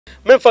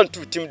men fan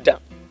tu tim da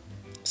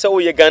se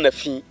wo ye Ghana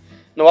fi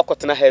na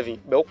wakotena heaven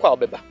be wo kwa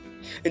obeba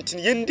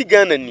enti ye ndi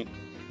Ghana ni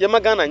ye ma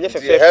Ghana nye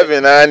fefe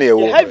heaven na ni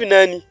ewo heaven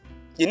ani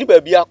ye ni ba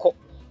bi akọ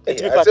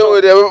enti mi pa so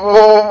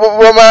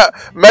we ma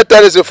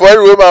metals for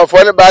Roman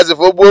for the base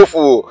for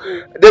bofu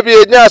de bi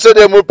enya so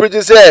de mo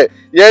preach say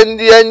ye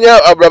ndi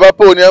enya abraba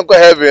pa oni enko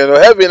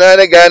heaven na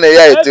ni Ghana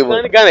ya eti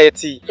mo Ghana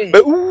eti be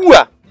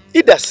uwa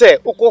ida say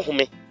ukọ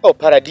home o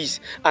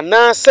paradise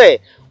ana say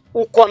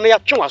ukọ na ya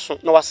twenwaso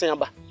na wasen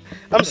aba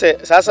am say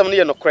saasam ne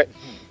ye nokre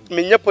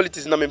menya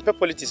politics na mempe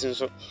politics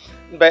nso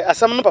be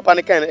asam no papa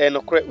ne kan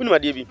nokre unima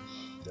de bi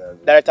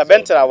director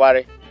Bentel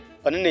aware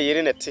one ne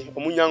yere nete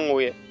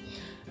omunyanwo ye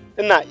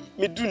na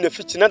medu na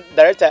fichi na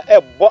director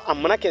bo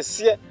amana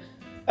kese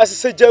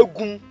asese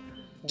jagum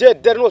je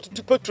der no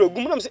tutu petro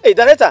gum na me say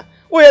director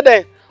wo ye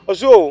den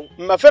oso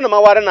ma fe na ma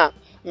ware na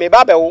me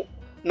ba be wo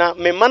na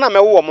me mana me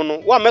wo mo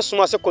no wa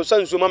mesoma se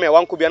konsanso ma me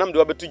wanko bia na me de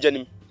obetu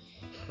janim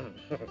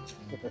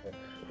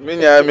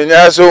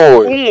minya so wo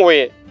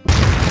unwoye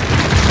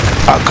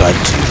Agyei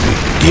TV,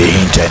 the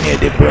internet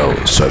the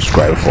bro.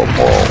 Subscribe for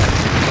more.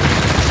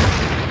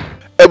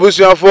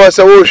 Abosom for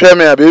say wo hwe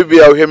me abebi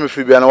a wo hwe me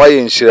fi bia na wa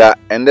ye nhira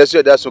ende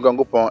so da so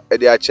gankopon e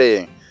de a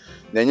cheyen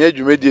na nya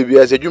dwumedie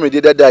bia se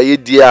dwumedie dada ye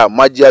di a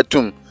magye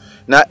atum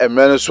na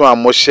emre no so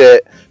amo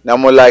share na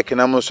mo like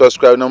na mo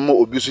subscribe na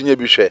mo obi so nya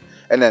bi hwe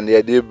ena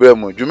ne de bra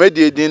mu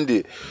dwumedie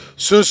dindi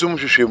sunsum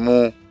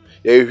hwehwemu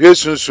ye hwe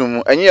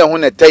sunsum enye ye ho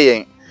na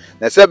teyen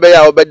na se be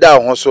ya obeda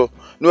ho so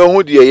na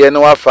hu de ye na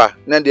wafa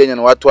na de nya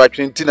na wato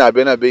atwenti na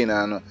be na be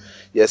ina no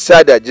ye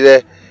sada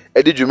gire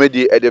e de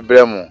dwumedie e de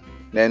bra mu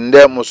na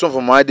nde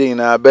musonfo maade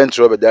na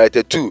Bentel be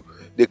director 2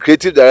 the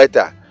creative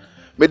director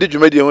me de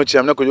dwumedie ho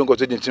chiam na kojo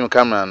nkoto dintim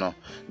camera no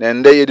na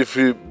nde ye de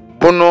free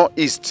Bono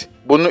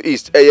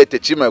East eye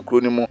techima kro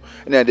ni mu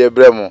na de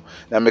bra mu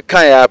na me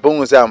kan ya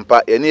pongu se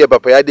ampa ye ne ye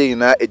papa ya de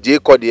na Agyei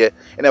Kodie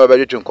na baba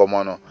dwetwe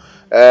nkomo no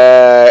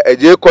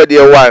Agyei Kodie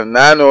 1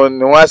 na no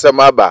ne wasa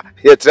maba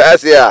ye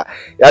trase a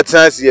ya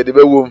trase ye de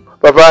bewom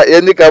papa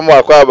ye ni ka mu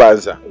akwa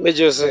abanza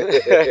mejos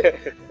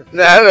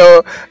na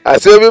no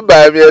asebi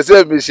ba mi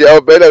ese mi share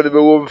o bela de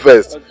bewom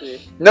first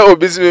na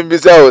obisi mi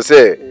bisa o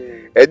se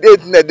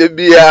edit na de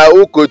bia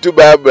o kotu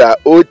Bible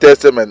Old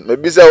Testament me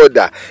bisa o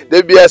da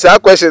de bia sa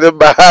question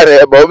ba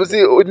hare ba o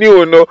si ni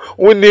uno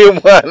uni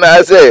mu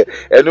na say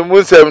enu mu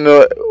nsem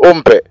no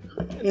ompe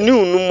ni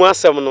unu mu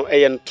asem no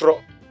eye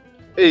ntro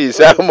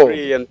samo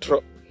eye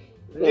ntro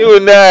ni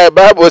una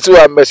Bible si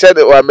wa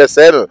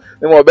mbese no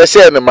ni mo be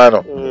share ne ma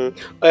no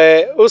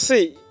o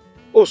si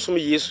o sum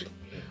Yesu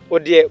o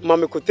de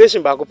mame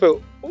quotation ba ko pe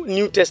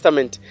New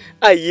Testament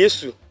a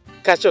Yesu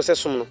ka che o se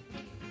sum no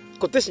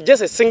quotation,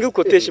 just a single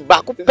quotation.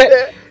 Back up.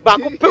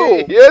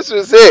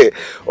 Yesu say,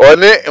 one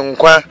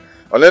nkwa,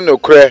 one no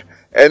kre,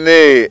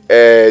 any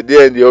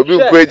the obi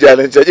kweja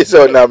na nche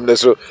so nam ne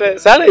so.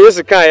 Sana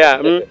Yesu kan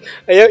ya.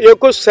 You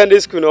go Sunday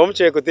school no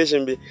omche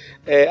quotation bi.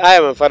 I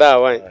am a father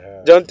one.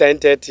 John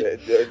 10:30.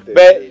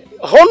 But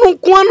hono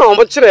kwa na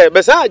omche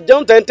be sa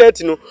John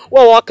 10:30 no.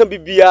 Wa kan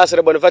bibia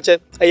sere boniface.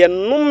 Eye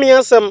num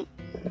yasam.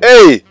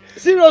 Hey.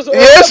 Serious.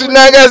 Yesu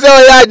na ga say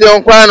o ya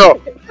John kwa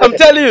no. I'm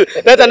telling you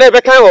that na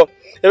be kan ho.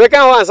 Ebe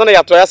kan ho ansa na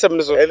ya to yasem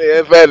no so.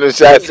 Ene fa no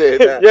sha say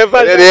na.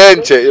 Ene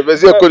enche, e be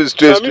say Kodie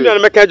straight. Me na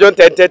me kan John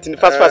 10:30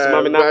 fast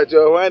mama na. Ba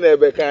jo wan e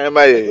be kan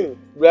ma ye.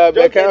 Bra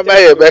be kan ma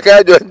ye, be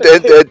kan John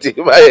 10:30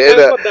 ma ye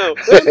na.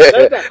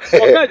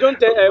 Okay John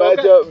 10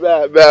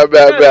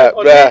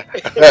 bra.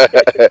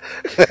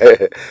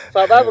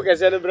 Fa Bible ke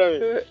se ne bra mi.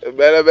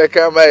 Be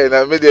kan ma ye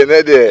na me de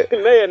ne de.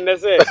 Na ye ne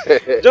se.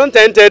 John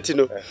 10:30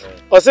 no.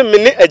 O se me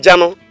ne agya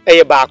no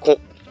eye baako.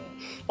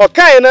 O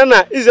kan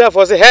na Israel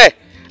for say hey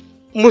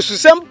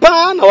mususem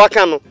pa na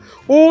waka no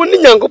wo ni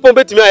nyankopon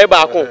betimi aye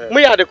baako mo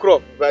ya de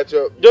kro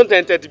John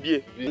 10:30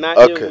 bie na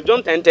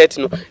John 10:30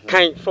 no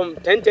kan from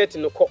 10:30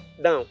 no ko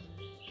down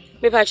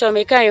me pa cho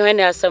me kan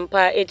yohane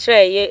asampa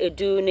etre ye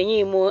edu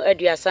nenyi mu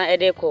aduasa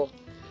ede ko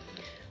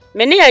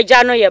me ne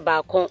agya no ye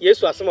baako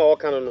Yesu asema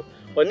waka no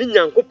oni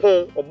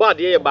nyankopon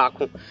obaade ye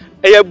baako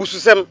eye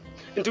bususem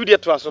nti de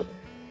to aso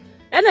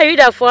ena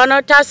yudafo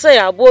no tase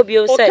abo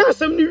bio se o ka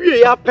asem ni wie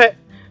ya pe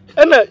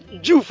ena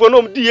Jewfo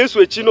no di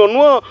Yesu echi no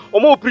no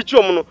omo preach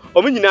om no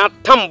omo nyina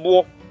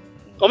tambo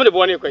omo de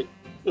bo ne kwan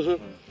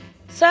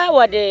sa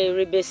wade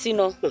rebesi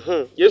no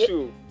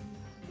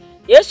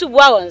Yesu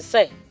bua won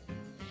se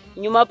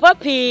nyuma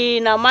papi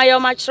na mayo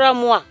machra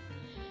mu a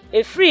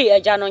efri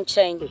agya no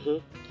nchen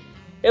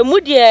emu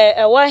de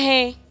ewa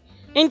he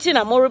nti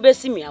na mo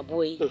rebesi mi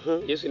aboyi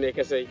Yesu ne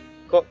kese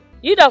ko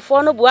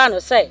yudafo no bua no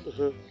se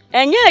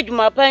enye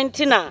adwuma pa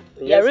nti na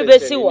ya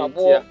rebesi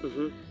wabo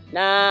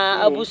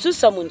na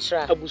abususam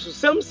ntra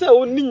abususam se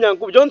oni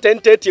nyanko John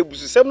 10:30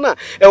 abususam na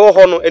ewo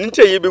ho no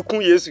enti ye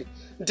beku Yesu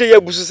enti ye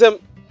abususam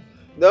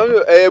na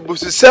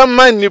abususam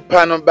man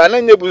nipa no ba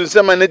na nye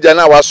abususam na gya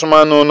na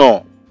wasoma no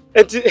no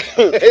enti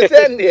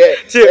ende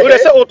ti o de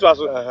se oto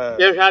aso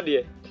ye hwa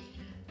de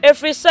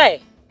efri say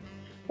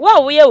wa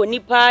wo ye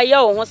onipa ye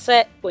wo ho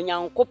se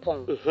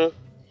onyankopon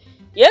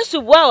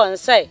Yesu bua won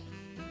say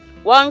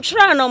won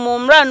twa no mo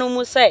mra no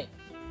mu say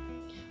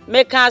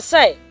meka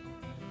say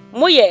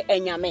moye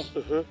enyame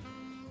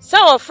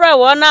sa ofra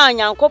wona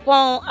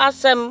Nyankopon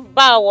asem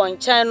ba won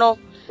chen no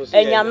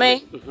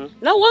enyame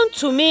na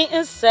wontumi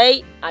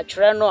nsei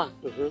atwere no a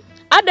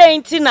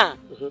adan tina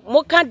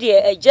moka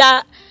de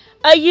agya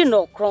ayi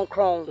no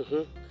kronkron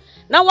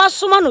na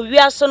wasoma no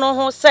wiase no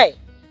ho say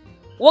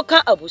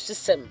woka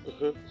abusisem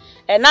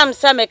enam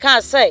se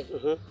meka say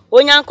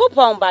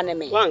Onyankopon ba ne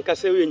me wanka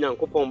se we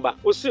Nyankopon ba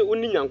o se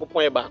oni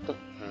Nyankopon e ba ko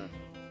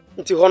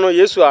nti hono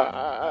Yesu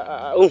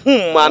a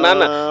ohum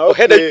manana o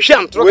heda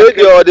twam tro we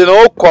dey dey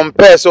no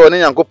compare so oni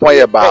Nyankopon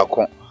ye ba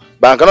ko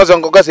banka no so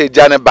nkoka se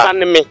gya ne ba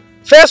me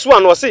first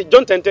one was say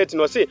John 10:13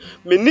 was say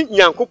me ni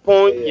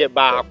Nyankopon ye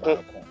ba ko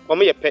o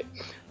me ye pe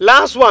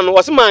last one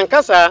was man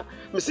kasa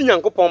me si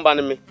Nyankopon ba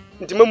ne me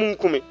nti mamu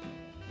nkume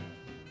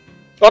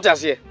what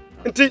as here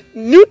nti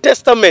New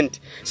Testament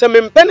se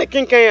me mpene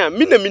kenkan a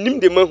me na minim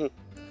de mahu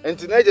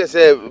nti na je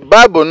say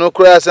Bible no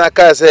kura san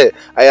ka say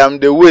I am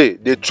the way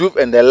the truth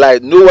and the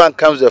light no one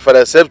comes to the Father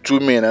except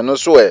through me and no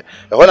so e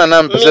hona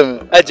na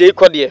mpesem Agyei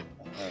Kodie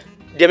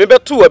de me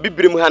beto wa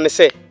bibrem ha ne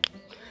say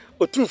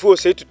otumfo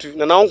say tutu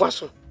na nkwa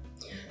so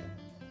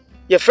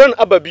ye friend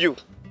ababiu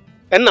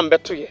en na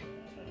mbeto ye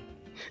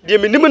de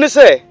menim ne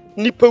say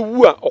nipa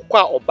wu a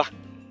okwa oba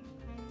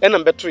en na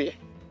mbeto ye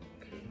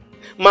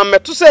ma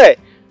meto say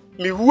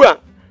mi wu a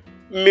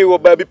mi wo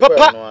ba bi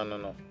papa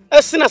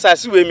asina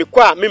sase we mi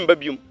kwa me mba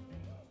bium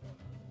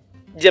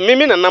je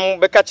mimi na nam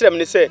be ka kire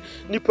me say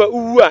nipa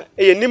wu a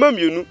eye nima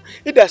mienu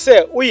ida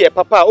say wo ye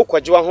papa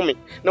ukwaje wa home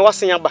na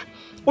wasen aba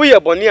wo ye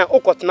bone a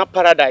ukotena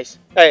paradise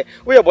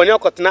wo ye bone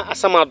ukotena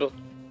asamado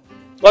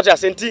what you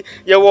senti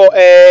ye wo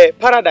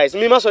paradise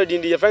mi ma so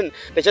din the friend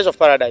the church of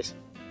paradise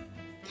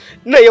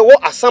na ye wo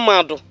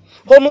asamado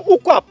hono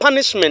ukwa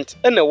punishment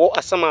na wo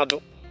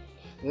asamado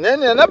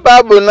Nene na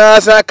Bible na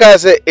san ka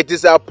say it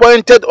is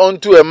appointed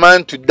unto a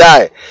man to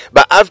die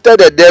but after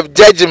the death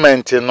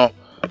judgment no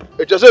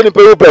it was only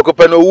people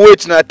preoccupy no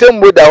wait na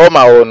tembo da ho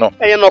ma ho no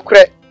eye no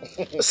kre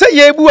say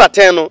ye bu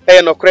aten no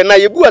eye no kre na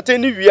ye bu aten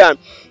ni wi a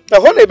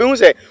ho na ebehu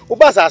say wo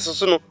ba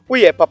asaso no wo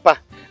ye papa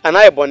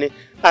ana ye bone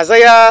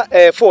Isaiah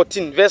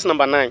 14 verse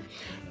number 9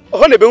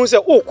 ho na ebehu say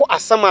wo ko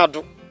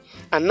asamado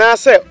ana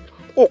say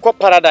wo ko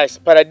paradise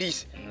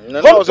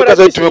na no so ka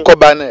say tumi ko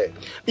ba na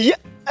ye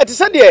ati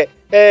say de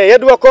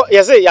yedu ko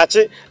yese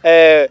yachi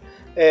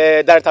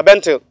director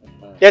bentel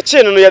ye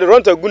chi no ye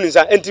ronta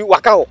gunisa enti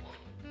waka ho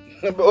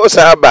o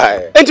sa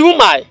ba enti wo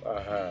mai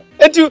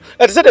enti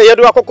ati say de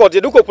yedu akoko de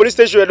ko police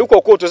station yedu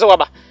ko court so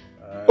waba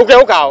okay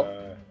wo ka ho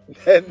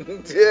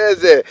enti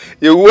eze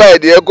ye wu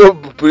de ko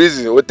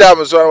prison o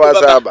tam so wa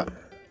sa ba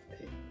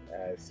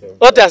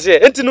what I say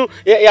enti no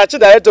yachi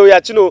director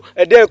yachi no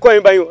de ko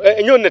yin ban yo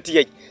enyo neti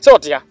ye se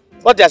otia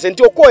what I say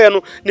enti okoye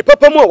no ni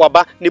papa mu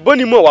waba ni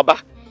boni mu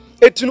waba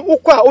etinu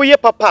ukwa oye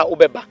papa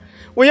obeba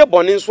oye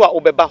bone nso a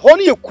obeba ho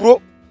ne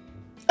yekuro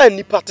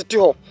anipa tete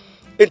ho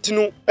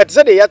etinu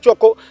etse de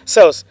yatwako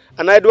cells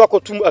ana de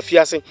wakotum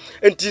afiase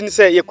entini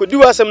se yekodi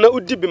wasem na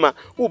udi bima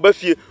wo ba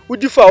fie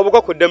udi fa wo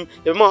bokkodam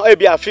ye ma e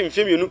bia afim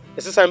yenu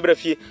esesan bra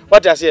fie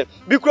what I say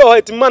bi kura ho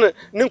etima ne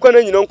nkwa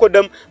na nyina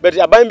nkodam but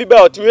aban bi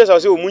ba otimi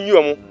se o munyi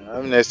omo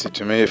amnesty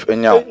to me if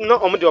enya no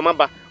omo de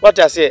omaba what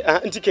I say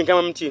enti kenkan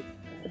mamti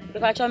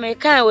Because I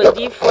can't with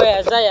deep for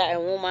Isaiah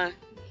and woman.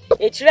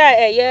 It's right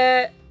a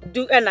year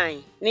do a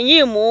nine.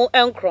 Nimu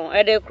and cron,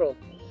 a decro.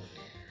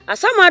 A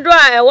summer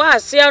dry a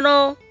was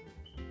siano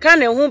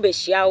can a whom be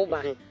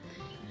shiauba.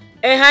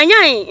 A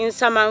hanyai in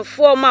some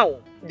 4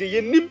 mile. The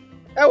yenim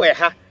ewe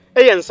ha,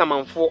 and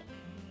some 4.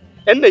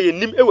 And the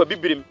yenim ewe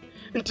bibrim.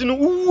 Intinu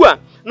uwa,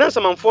 na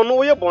some 4 no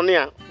way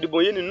bonnia, the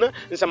boyina,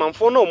 and some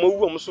 4 no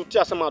more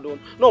musutia samadon,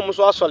 no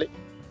muso asole.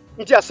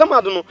 Intia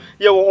samadon,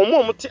 ye were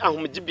almost a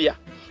humidibia.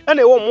 And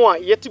a more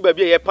yet to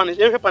be a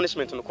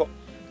punishment no.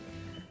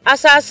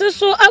 Asase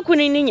so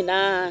akuni ni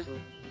nyina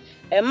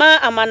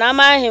ema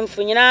amanama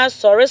hemfu nyina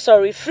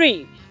sorry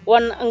free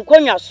won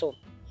nkonwa so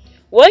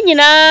won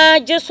nyina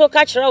jeso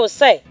ka kire wo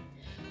say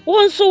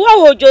won so wa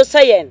hojo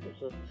sayen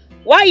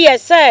wa ye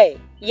say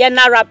ye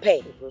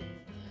narape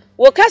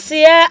wo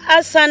kase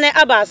asane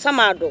aba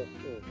samado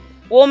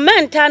wo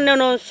menta ne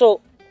no so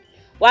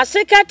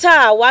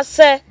wasekata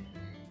wase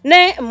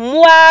ne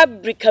mwa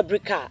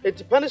brika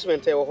it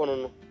punishment e wo hono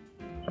no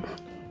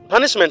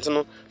punishment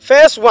no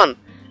first one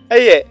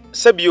eye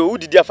sabio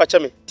udidi afacha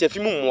me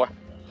tiafimu mmoa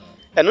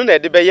eno na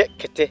ede beye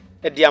kete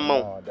ede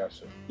amawo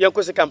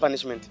yankosi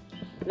punishment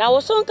na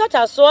wo so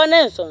nkata so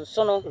ne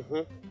nsonso no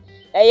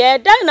eye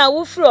dan na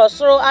wo firi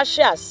osoro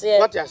ahwe ase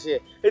what ya say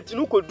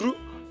etinu koduru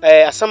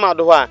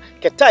asamado ho a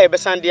keta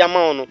ebesan de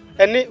amawo no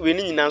ene we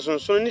ni nyina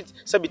nsonso ni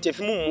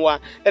sabitiafimu mmoa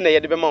ene ye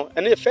de be mawo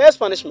ene first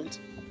punishment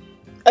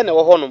ene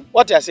wo honom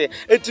what ya say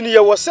etinu ye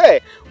wo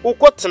say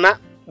ukotena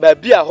ba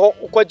bia ho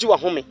ukwaji wa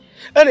home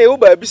ene ye wo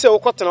ba bi say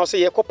ukotena wo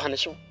say ye ko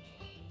punish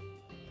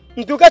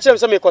ntuka chem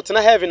se me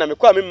kotena heaven na me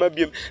kwa me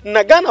mabiem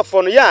na Ghana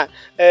for no ya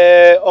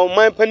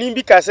on panin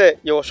bi ka se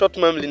ye wo short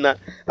mamli na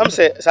am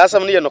se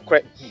saasam no ye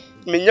nokre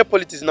menya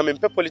politics na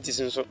mempe politics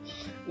nso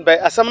by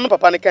asam no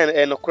papa ne kan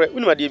nokre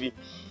unima de bi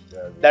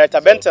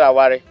director Bentel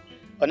aware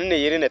ɔne ne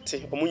yere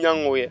nete omunya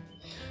nwoye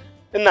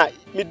na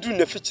me du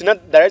na fichi na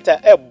director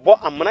bo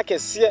amana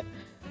kese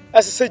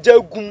asese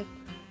jagum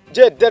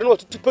je der no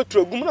tutu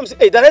petro gum na me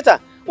say director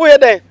wo ye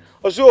den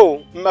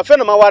ozo ma fe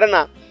na ma ware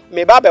na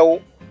me ba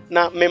bewo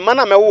na me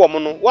mana me wo mo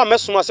no wa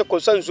meso ase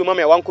kosa nzuma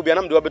me wanko bia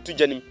na me de wabetu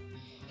janim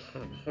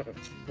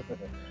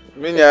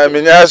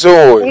minya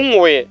so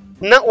nwoye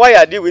na wa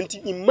ya de we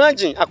nti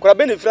imagine akora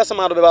be na fira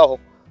sama do be ba ho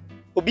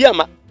obi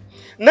ama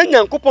na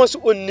nyankopon so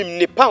onim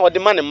nipa ode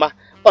ma ne ma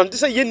on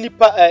say ye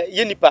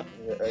nipa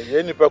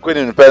ko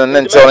ni nipa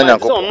na nte on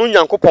nyankopon on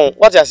nyankopon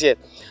what you say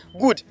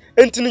good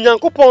enti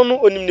nyankopon no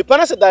onim nipa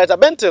na se director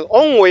bentel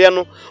onwoye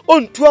no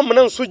ontu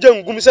amana nso gya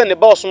ngum se ne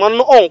ba osoma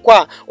no onko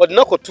a ode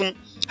na kotum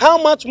how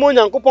much more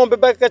nyankopon be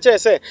ba ka che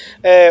se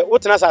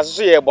wotena asase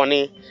so ye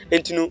bone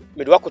enti no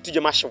me de wakotu gye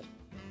mahyew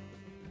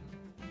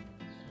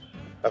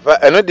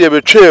afa eno de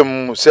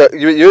betwem se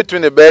you to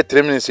ne be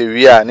 3 minutes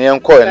wi a na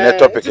enko ne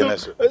topic ne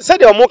so say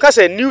the omo ka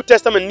say New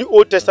Testament New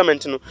Old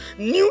Testament no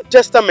New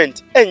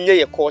Testament enye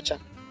ye culture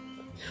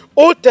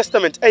Old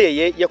Testament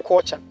ye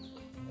culture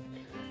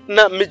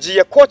na meji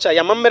ye culture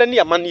ya mamere ne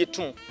ya man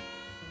yetum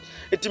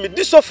enti me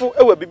disofo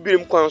ewa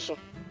bibirem kwan so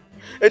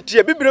enti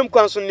ya bibirem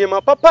kwan so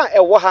niema papa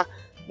ewo ha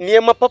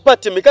niema papa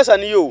temikasa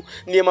ne yo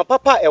niema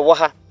papa ewo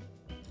ha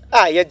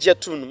a ye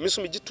jetu no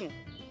miso mejitum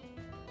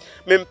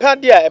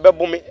mempade a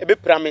ebebome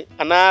ebeprame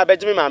ana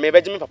ebegime maame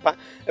ebegime papa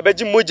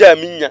ebegi moja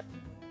minya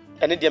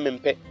ene de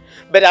mempe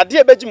but ade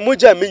ebegi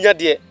moja minya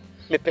de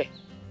mepe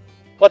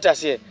what I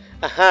say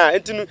aha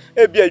entinu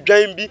ebi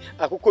adwan bi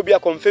akoko bi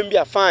akonfem bi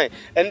afan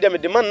ene de me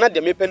de man na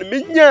de mepe no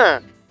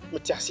minya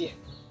meti ase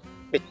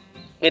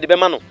me de be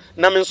ma no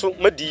na me nso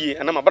madiye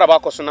ana mabra ba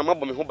akoso na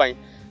mabɔ me ho ban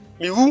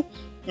mihu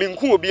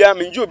minku obi a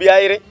minju obi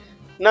ayire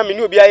na me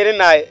ni obi ayire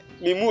na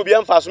me mu obi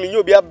amfa so me nyi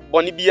obi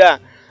abone bia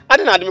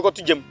ade na ade me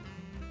koto gem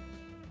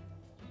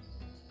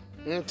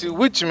nti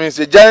which means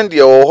a giant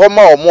de wo ho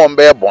ma omo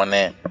mbe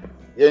bone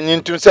ye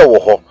nyintum se wo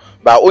ho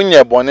ba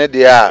onye bone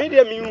de a me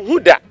de minhu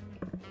da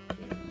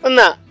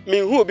na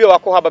minhu obi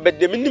wako ha ba be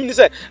de minim ni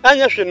se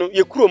anya hwe no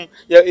ye kurom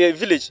ye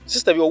village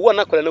sister bi wo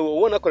na kwara na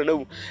wo na kwara na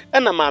wo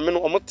na maame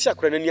no omo te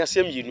akwara na ni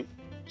asem yinu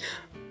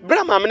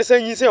bra maame ne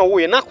san yin se wo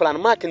ye na kwara na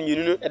mark ni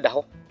yinu no eda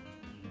ho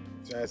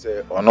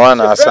se ono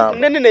ana asam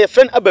ne ne ye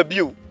friend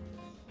ababio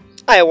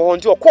ai wo ho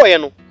nti okoye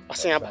no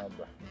asen aba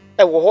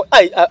wo ho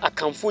ai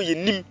akamfo ye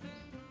nim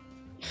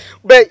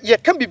be ye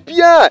kan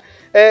bibia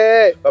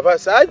papa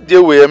sa de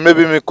we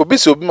mrebi me ko bi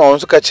so bi ma won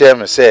so ka che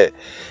me se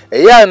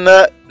eya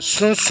na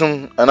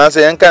sunsum ana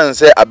se yen kan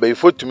se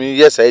abaifo tumi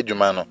ye sa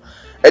adwuma no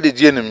e de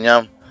die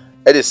nimnyam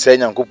e de se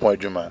nyankopon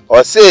adwuma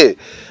o se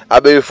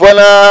abaifo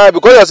na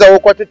because o se wo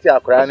kwotete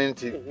akora ne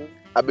nti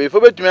abaifo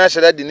betumi a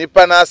hyeda de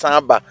nipa na asan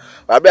aba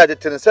ba be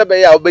atete se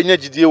be ya obenya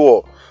gidie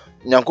wo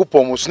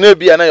nyankopon musuna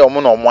bi ana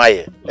yomo na omo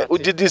aye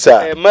ugidi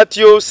sa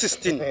Matthew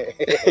 16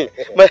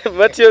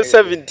 Matthew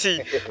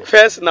 17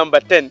 verse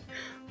number 10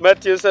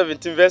 Matthew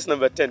 17 verse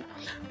number 10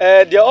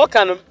 they all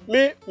can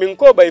me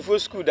nko ba ifo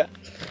school da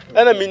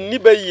ana me ni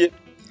ba yie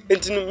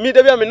enti me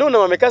da bia me no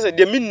na me ka se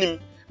de minnim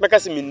me ka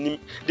se minnim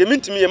de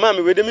mintimi ye ma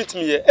me we de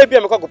mintimi ye e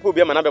bia me kwakopo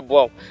obi ma na be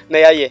boa na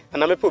ya ye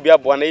ana me pe obi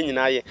aboa na ye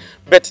nyina ye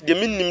but de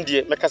minnim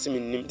de me ka se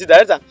minnim di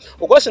director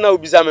ogoshi na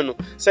obiza me no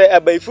se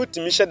aba ifo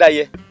timi hyeda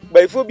ye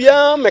ba ifo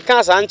bia me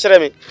ka sa ankyere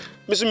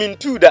me so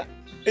mintu da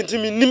enti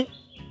minnim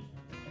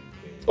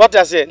what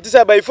I say this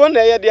by phone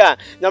na ye dia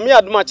nyame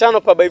adoma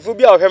channel pa by phone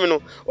bia ohwe me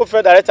no o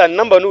friend director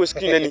number no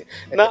screen ani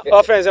na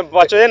o friends em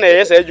pacho ye na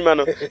ye sa adwuma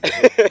no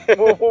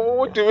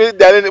mutumi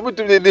dale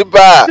mutumi ni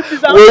ba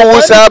wo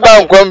wusa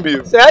ba nkwam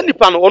bi sa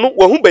nipa no ono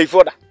wo hu by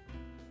phone da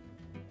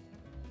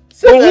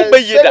wo hu by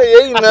ye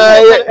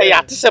da ya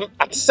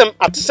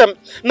atisem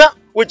na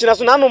wojina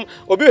so nanom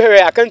obi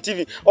hwewe akan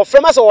TV o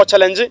frema se wo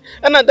challenge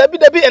na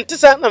dabi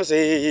entisa na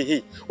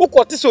say wo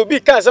kwotise obi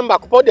kan se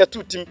mbakopɔ de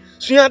atutim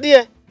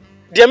suade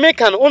the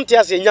American onti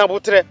ase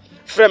nyabotre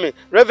frame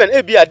Reverend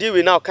ebi ade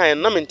we now kan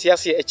na menti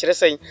ase e kire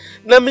sen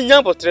na me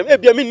nyabotre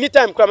ebi me ni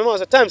time kra me ma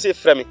time say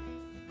frame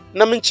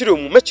na me nkire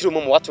mu makire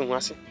mu wato ho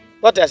ase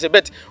what I say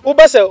bet wo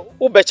ba se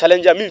wo be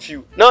challenger me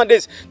few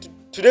nowadays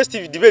today's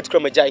TV debate kra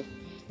Agyei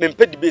me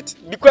mpe debate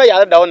bi kra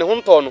ya da won ho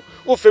nto no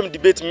wo frame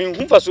debate me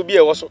hu fa so bi e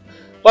wo so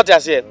what I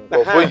say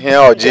ofo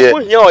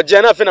hia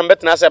oje na fe na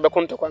mbetena ase be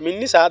konto kwa me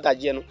ni sa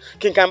adaje no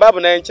kinkan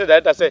bible na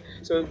nkire da say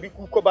so bi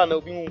ku ko ba na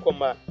obi hu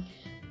nkoma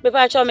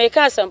Bepa cho me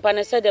ka sampa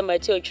ne se de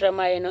Matthew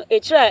twremaye no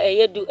etira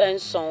eyedu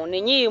enson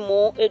ne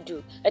nyimu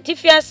edu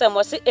atifia asem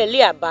wo se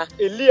Elia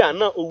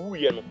na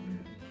owuye no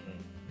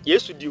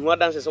Yesu di hu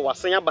adanse se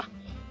wasen aba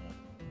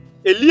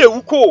Elia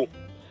wuko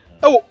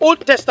ewo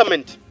Old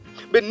Testament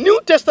but New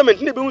Testament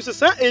ne be hu se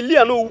san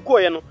Elia na owuko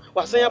ye no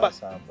wasen aba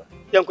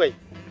yankoi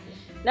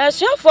na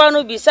suafo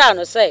no bisa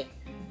no se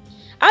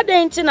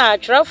adenti na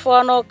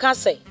atwerefo no ka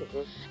se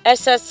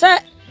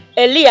esese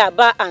Elia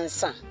ba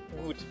ansa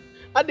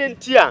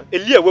adenti a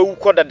Elia wawu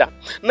kɔ dada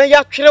na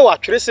ya twere wa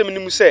twere sem ni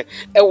mu se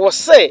e wo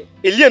se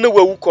Elia na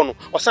wawu kɔ no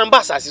osan ba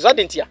asase so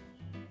adenti a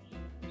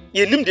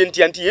ye nim de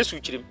ntia nti Yesu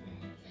kirim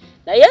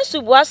na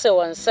Yesu bu ase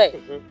won se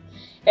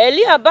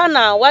Elia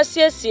bana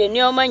wasiesie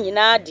nneoma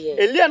nyina de.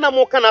 Elia na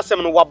mo kana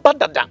asem no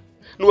wabadada.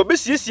 Na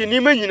wabesiesie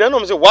nneema nyina no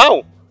mse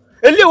wow.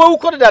 Elia wawu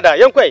kɔ dada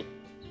yenkwai.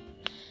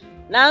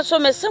 Nanso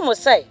mesemo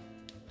sai.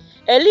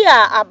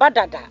 Elia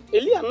abadada.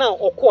 Elia na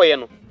okoye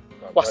no.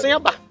 Wasen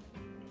aba.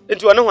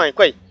 Enti wone hwan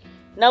kwai.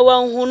 Na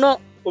wanhu no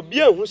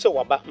obi anhu se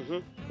waba.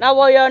 Na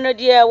woyo no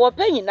de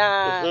wopa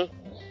nyina.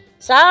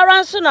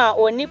 Saara nso na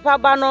onipa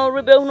ba no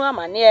rebehunu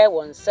amane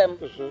wonsem.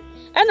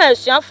 Ena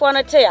asuafo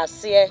no te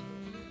ase.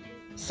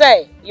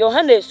 Say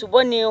Yohana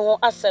suboni ho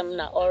asem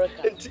na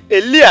orika. Enti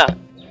Elia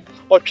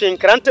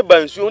otwenkrante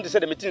bansu ho de se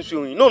de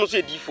metinsu yi. No no so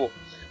edifo.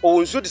 O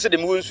wonsu de se de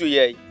me wonsu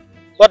yi.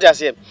 What you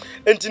say?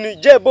 Enti ni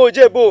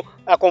jebo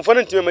akonfo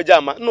no ntime magya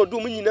ama. Na odu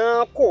mu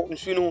nyina kɔ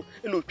nsu no ho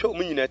na otwa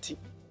mu nyina ti.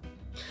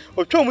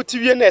 Otwa mu ti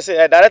wie na se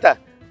director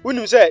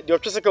unim say the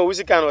otwese kan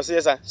wusika na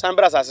se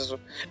sanbra asase so.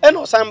 E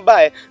no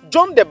sanba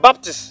John the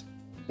Baptist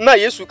na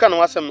Yesu kan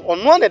wasem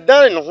ono na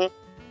dan ne ho.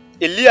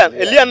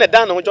 Elia na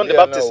dan ne ho John the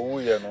Baptist.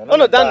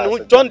 Ono dan ne ho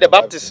John the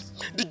Baptist.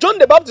 The John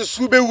the Baptist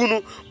su bewu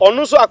no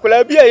ono so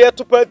akola bia ye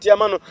to party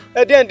ama no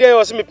e den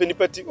o se mepeni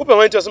party. Upe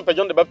wan ti o se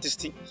John the Baptist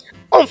ti.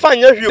 On fa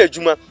nya hwie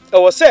adwuma. E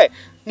wo se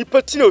ni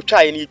party na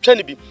otwae ni twa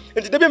ne bi.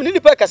 Enti da bia ni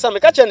nipa kasa me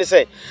ka che ne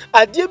se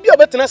ade bia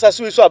obetena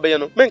asase we so abaye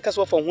no menka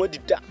so fa ho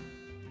adida.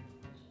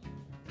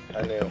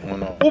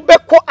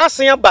 Ubeko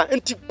asen aba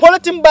enti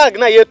politin bag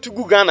na ye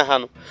tugu Ghana ha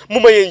no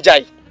muma ye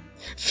njai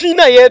fi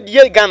na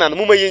ye Ghana no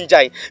muma ye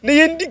njai na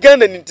ye ndi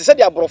Ghana ni te se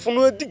de abrofo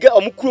no diga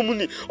omukuro mu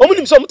ni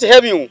omunim se omte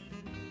heaven o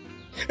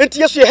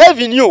enti Yesu ye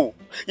heaven ni o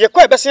ye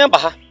kwa ebesen aba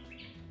ha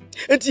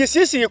enti ye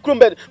siesie ye kuro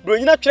mbed bro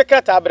nyina twere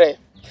krata abre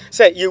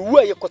se ye wu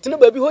ye kotena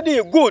ba bi ho de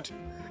ye good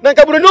na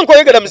nka bro nko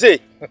ye gadam se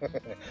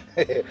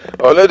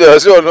ono de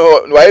so no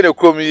why the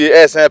krom yi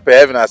esen pe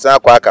heaven asan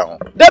kwa aka ho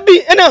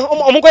dabi ena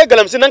omko ye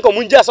galamse na nka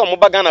omunji asa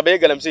omba Ghana ba ye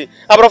galamse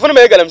abrofo no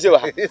ba ye galamse wa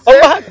ha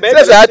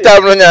se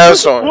atam no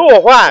nyanso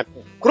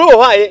kuro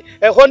ho a e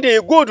honde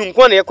ye gold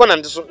nko na ye kona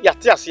ndeso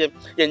yate ase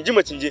ye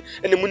njima chinje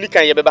ene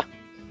munikan ye beba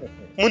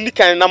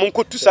munikan na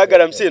monkotu sa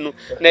galamse no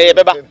na ye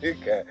beba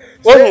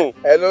ohu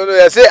eno no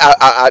ye se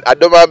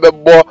adoma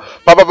bebo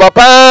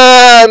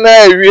papa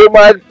na ewie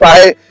ma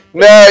pai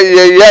na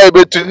ye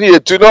betu ni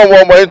etu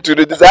no mo into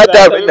the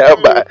that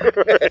number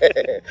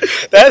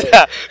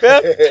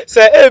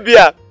say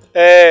ebia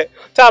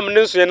tam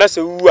ne nso ye na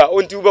se wu a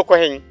onti ubekọ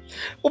hen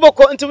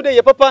ubekọ nti de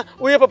ye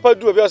papa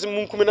du obi ose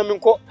munkumi na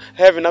menko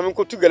heaven na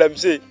menko tu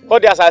galamse ko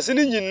de asase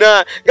ni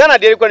nyina Ghana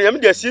de kwa nyam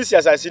de asiesi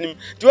asase nim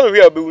ti wan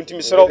hwe obewu nti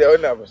misero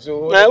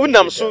na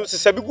unam so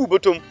sesabi gu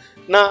botom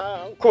na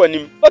ko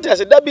anim o de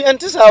ase dabi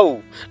entisa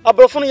o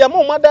abrofo no ya ma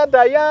o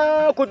dada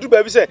ya ko du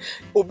ba bi se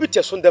obi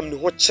te so ndam ne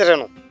ho kire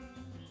no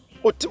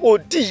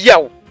odi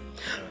yaw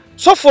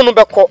sofo no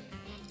beko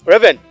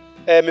reverend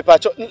me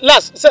pacho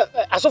last say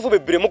asofo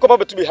bebre mo ko ba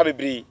betu bi ha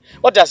bebre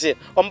what does say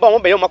omba mo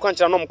be yo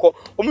makwanchira no mko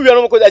omuwia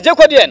no mko Agyei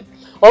Kodie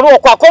ono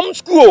okwa kom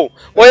school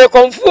o ye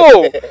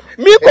konfo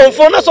mi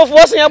konfo na sofo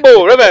wasen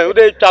abo reverend we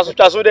dey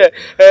twaso dey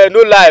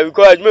no lie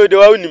because adwuma dey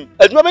wa unim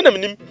adwuma be na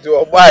minim ti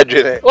ogba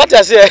adwene what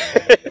does say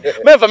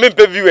me fa me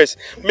pe viewers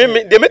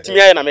me dey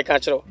metimi aye na me ka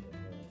kire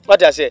what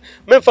does say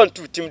me fa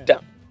ntu tim da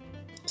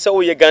say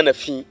o ye Ghana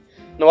fi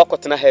na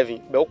wakotena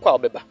heaven be okwa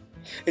obeba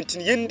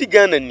enti ye ndi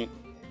Ghana ni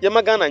ye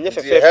magana nye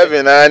fefe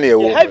heaven ani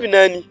ewo heaven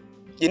ani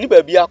ye ni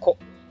ba bi akọ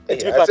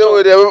etimi pato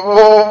so de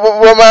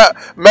woma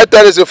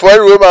metals for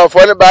room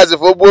for the base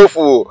for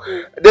bofu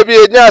de bi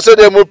enya so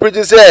de mo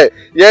preach say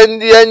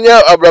ye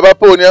nya abraba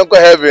pa oni enko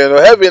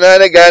heaven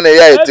ani Ghana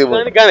ya etimu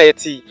heaven Ghana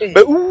yeti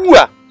be wu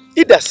a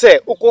ida say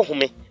ukọ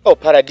home o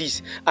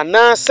paradise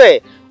ana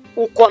say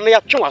ukọ na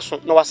ya twenwaso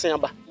na wasen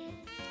aba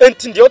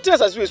enti de otia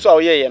sase we so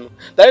a ye no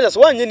that is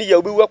why anya ni ya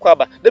obewu akọ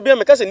aba de bi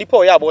ameka say nipa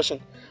o ya abortion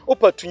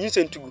opa tunyi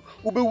sentugu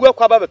ubewu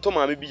akwa ba beto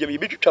ma bi yam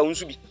yebetwitwa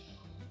nsu bi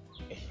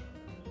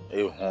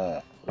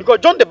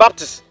because John the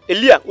Baptist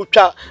Elia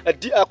utwa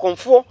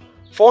akonfo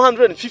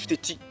 450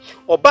 ti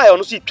oba ya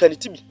no so itwa ne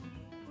ti bi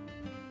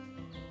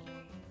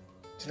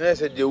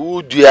tinese de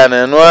wudua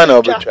na no na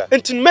obetwa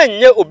enti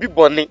menye obi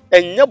bone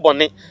enye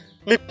bone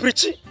me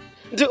preach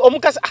ndi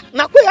omukasa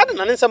na kwa ya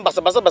na nsem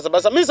basa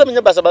me nsem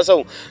nya basa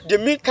o de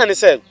me kan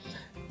say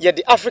ye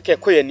the Africa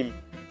koyanim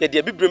ye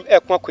de bibrem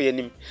ekwa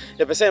koyanim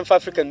ye be say in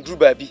African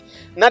druba bi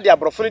na de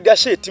abrofo no de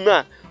ahye etim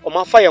a o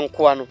ma fa ye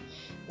nkoa no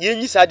ye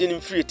nyi sa de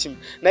nim free etim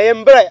na ye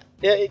mbra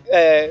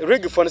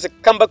reggae for say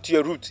come back to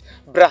your root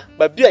bra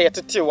ba bia ye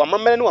tete wa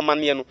mamere ne wa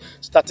mane no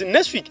starting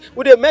next week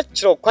we dey make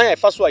sure kwan ya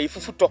fa so a ye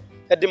fufuto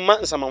e de ma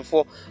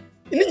nsamanfo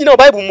ni nyina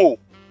Bible mu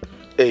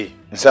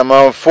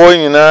nsamanfo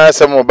nyina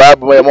samo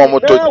Bible ye mo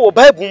moto na wo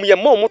Bible mu ye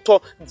mo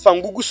moto fa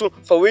ngugu so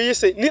fa we ye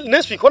say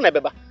next week ho na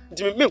beba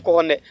nti me nko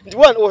ho ne nti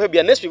wan o he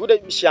bia next week we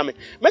dey hia me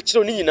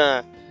kire ni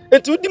nyina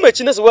enti udi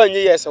machi na se wa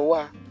nye yes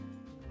wa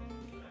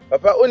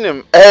papa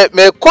onim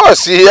me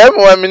course ye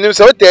mo minim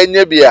se o te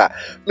nya bia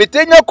me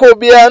tenya ko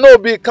bia na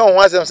obi kan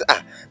ho asem se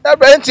na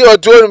branti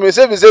odo me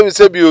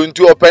se bi o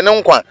nti opene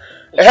nkwa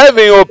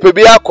heaven o pe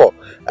bi akọ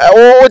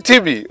Oh,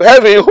 TV.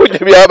 Heaven, who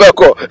be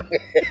abako?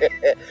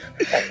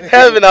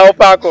 Heaven, our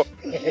parko.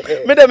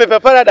 Me dem me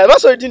paradise.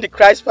 What's already in the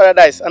Christ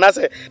paradise? And I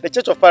say the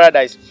Church of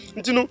Paradise.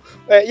 You know,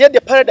 yet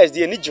the paradise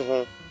they need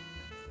you.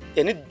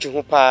 You need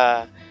you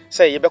pa.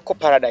 Say you be call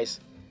paradise.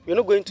 You're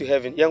not going to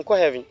heaven. You're not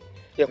heaven.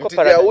 You're call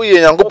paradise. We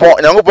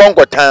Nyankopon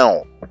ko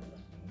town.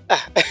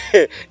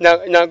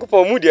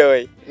 Nyankopon mu dia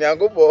we.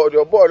 Nyankopon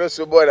your boy no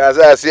so boy as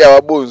I see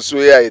our bone so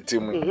ya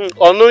etimu.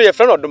 Ono your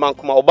friend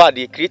odomankoma oba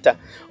de creator.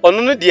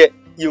 Ono no de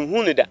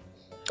yehu ne da.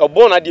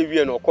 Obo na de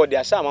wie no Kodie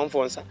asha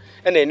amanfo nsa.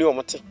 E na eni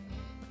omote.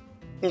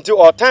 Nti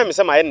all time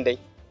say my ndey.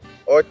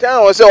 All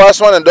time we say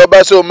waswan and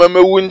doba so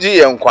mamewu nji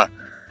ye nkwa.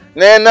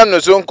 Na enam no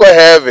so nko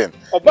heaven.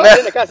 Oba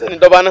de ka say ni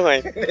doba no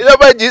hwan. Ni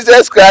doba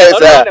Jesus Christ.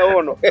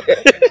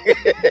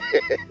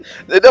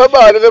 The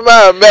doba the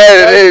man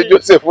Mary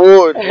Joseph.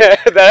 You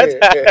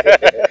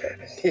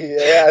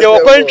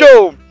will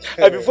control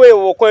before you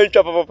will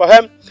control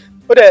papa.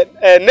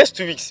 Next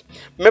 2 weeks,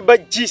 remember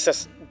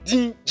Jesus,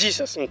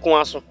 Jesus in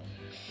Kwaso.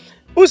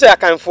 Who say I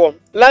can form?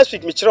 Last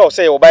week, Michelle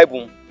say your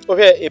Bible.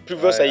 Okay, a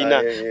previous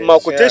ayina. My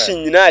quotation,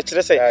 you know, I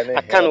say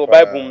I can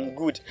Bible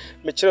good.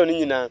 Michelle,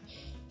 you know,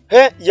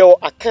 here your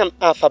account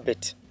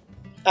alphabet.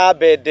 A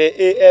B D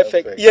E F.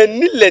 You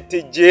need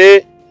letter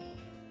J.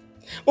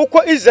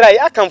 Uko Israel,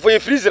 I can for you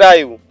free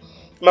Israel.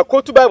 My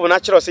quote to Bible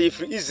natural say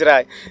free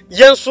Israel.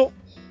 Yenso.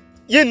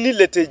 Ye ni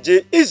letter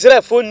J,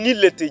 Israel for ni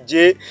letter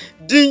J,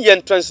 din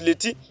yen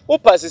translate, o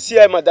pass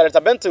CI ma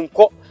director Benton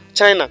ko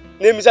China.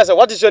 Name is say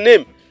what is your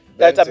name?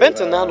 Director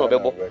Benton na no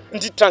bebo.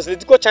 Nti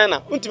translate ko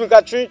China. Untimi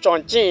ka trin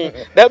chonchin.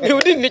 That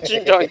building ni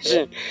trin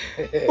chonchin.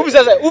 Who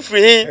say who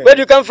free? Where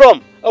do you come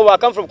from? Oh, I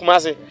come from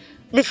Kumasi.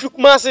 Me free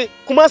Kumasi.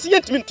 Kumasi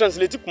yet mean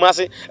translate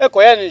Kumasi. E ko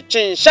ya ni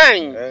chin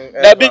shine.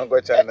 That be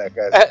China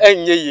ka.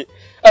 Enye.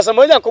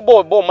 Asamoja ko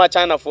bo ma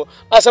China for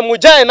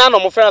asamoja na no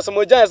mo friend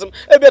asamoja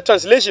e be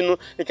translation no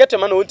e kete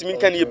ma na wontimi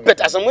kan e bet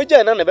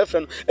asamoja na be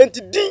friend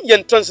enti din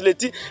yen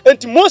translate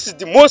enti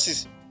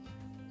Moses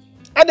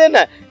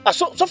adena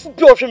so fu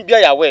bi ohwem bia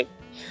ya we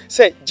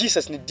say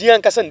Jesus ni din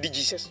ankasa ndi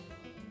Jesus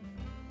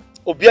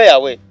obia ya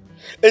we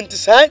enti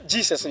sa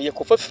Jesus ni ye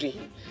kofa free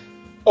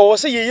o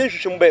say ye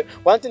hwehwem be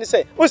one thing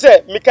say who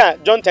say Mika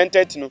John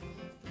 10:30 no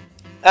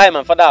I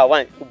am father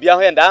wine. Ubia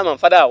ho enda am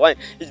father wine.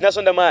 Ijina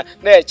so ndam na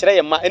e kire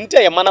ye ma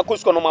enti ye ma na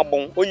kosko no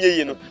mabon onye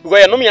yi no.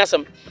 Because ye no me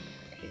asem.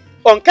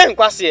 On kan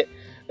kwase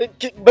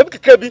baby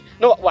kekra bi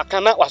na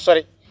wakana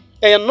wasori.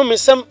 E no me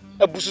sem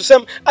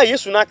abususem a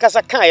Yesu na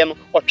akasa kan ye no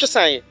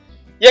otwesan ye.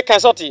 Ye kan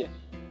so te.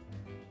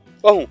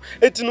 Ohu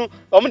enti no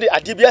o me de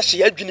ade bi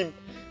ahye adwinim.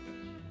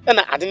 E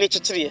na ade ne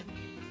kekere ye.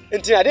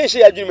 Enti ade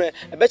hye adwinim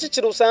e be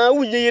kekere wo san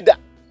wunye yi da.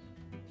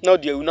 Na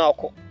odi awu na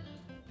akọ.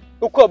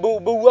 Ukwa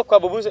bu akwa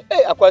babu say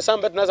eh akwa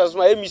sam bet na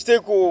so a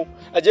mistake o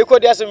Agyei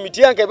Kodie asem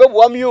miti anka be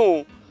boam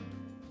yo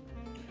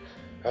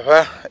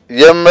Papa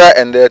yemra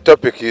and the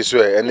topic is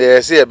so and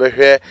they say be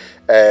hwe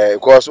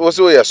because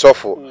also your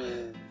Asofo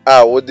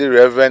with the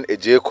Reverend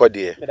Agyei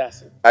Kodie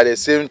at the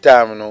same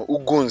time no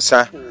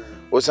ugunsa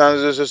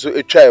osan so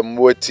etwa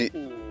muoti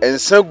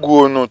ensa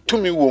guo no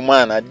tumi wo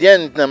man ade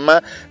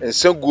ntama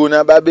ensa guo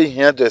na ba be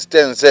hia to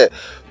stand say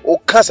o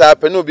kasa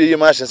apɛ no bi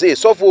yima say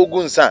Asofo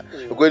ogunsa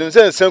ekwenim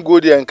say ensa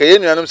guo de anka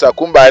yenuanum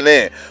sakumba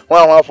ne ho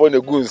afo na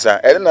gunsa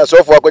ene na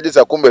Asofo akɔgye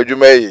sakumba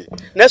adwuma yi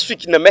next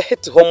week na me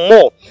hit home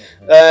more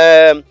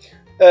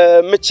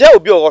me chia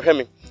obi o hwɛ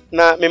me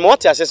na me mo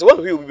te asese one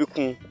hwe obi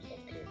bekun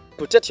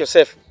protect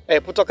yourself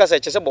put okasa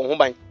kyese bɔ ho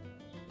ban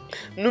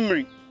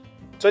numeri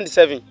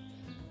 27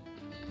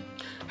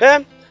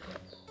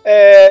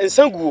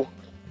 nsanguo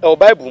e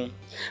Bible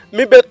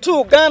me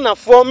betu Ghana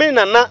for me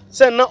na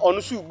se na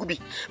onu su gubi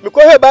me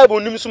ko he Bible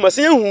nim so ma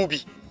se ehu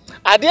bi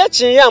ade a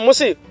chen ya mo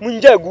se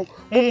munja gu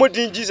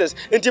mummodin Jesus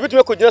enti betu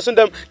me ko gina so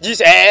ndam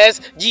Jesus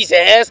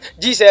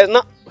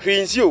na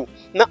hwinsi o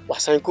na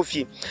wasan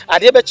kofie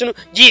ade be chi no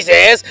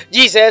Jesus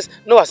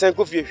na wasan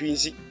kofie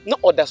hwinsi na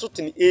oda so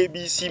tini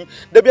ABC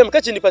da bia me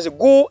ka chi nipa se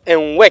go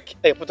and work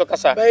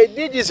potokasa by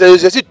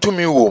Jesus you see to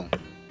me wo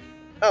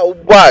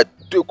what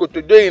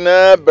today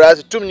na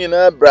brass tumni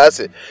na brass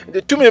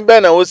the tumni be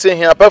na wo say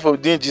here apart from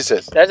doing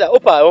Jesus that's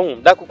opa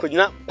ohun da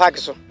kokogina park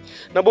so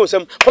na bo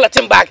sem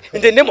bulletin bag in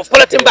the name of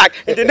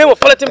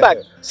bulletin bag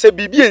say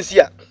bibi ensi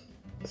a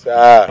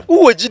sir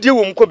wo gidie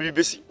wo mko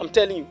bibesi I'm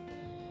telling you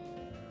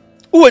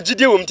wo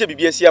gidie wo mte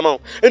bibi ensi ama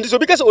enti so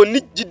because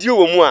oni gidie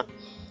wo mu a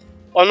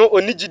ono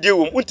oni gidie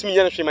wo mu ntimi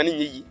yana hwema ne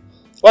nyeyi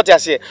what I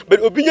say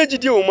but obi nya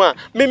gidie wo mu a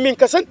me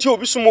nkasa nti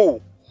obi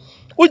sumo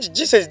wo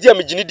Jesus dia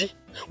me ginidi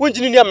wo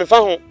ginini a me fa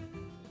ho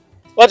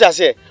what I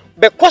say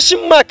be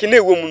question mark na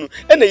ewo mu no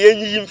e na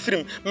yenyi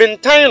mfirim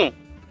mentan no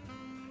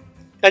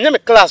anya me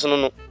class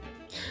no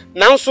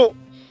nanso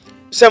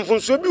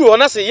semfunso bi wo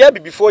na se ya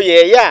before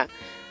ye ya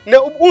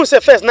na un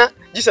se first na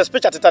Jesus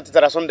picture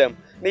tata so ndem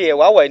na ye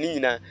wa ni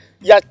nyina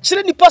ya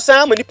kire nipa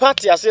san ma nipa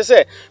ate ase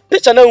se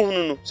picture na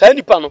hunu no sa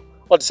nipa no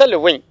o de sele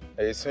wen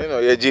sin no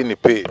ye gi ni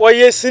pay o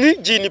ye sini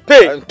gi ni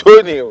pay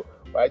Antonio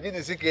wa gi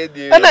ni sike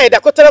die na ida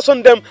kotara so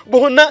ndem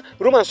bo na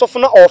Roman sofo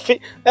na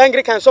ofi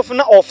Anglican sofo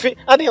na ofi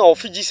ade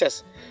ofi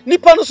Jesus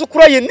nipa no so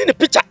kura ye ni ne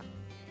picture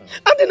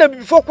ande na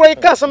before kura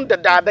ka sam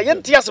da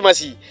yenti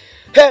asmasi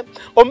he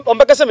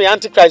ombeka se me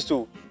antichrist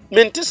o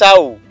me nti sa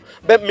o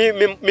be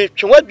me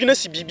twenwa dwena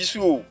si bibi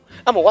so o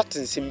ama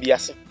watensem bi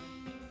ase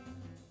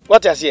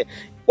what you say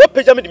what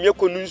page me de me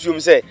konu nsuom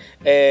se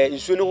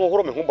nsuo ne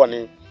hohoro me ho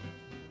bone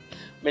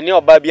me ne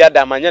oba bi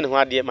ada manya ne ho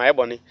ade ma ye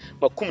bone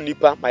makum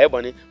nipa ma ye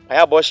bone ma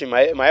ya boshi ma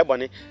ye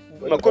bone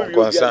makum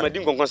wi ma di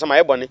nkonkonsa ma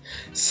ye bone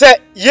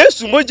se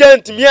Yesu moja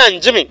ntimi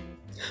anjeme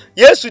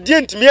Yesu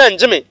die ntimi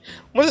anjeme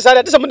mo se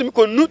sa de me de me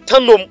konu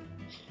tanom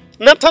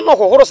na tanno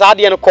hohoro sa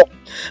ade ne ko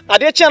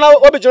ade chia na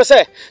obejo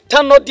se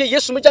tanno de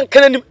Yesu moja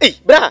kananim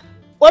bra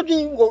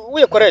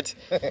we correct.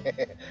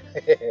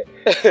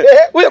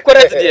 We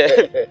correct dear.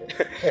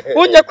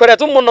 Unya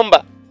correct mo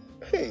number.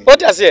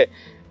 What I say?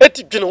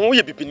 Eti dwene ho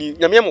ye bibini.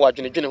 Nyame mo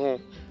wadwene dwene ho.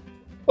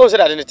 O se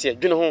da de ne tie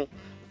dwene ho.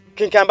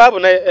 Kinkan Bible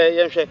na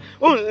ye hwe.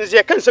 O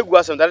nze kan se gu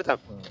asem that time.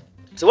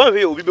 Se wan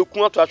hwe obi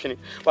beku ato ahwene.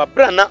 Wa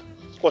bra na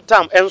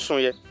kotam enso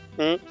ye.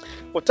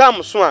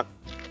 Kotam so a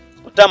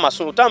kotam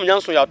aso kotam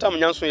nyanso ya kotam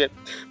nyanso ye.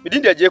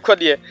 Bidin de Agyei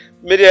Kodie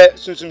me de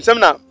sunsumsem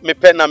na me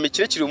pe na me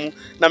kirekire mu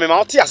na me ma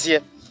wote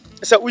ase.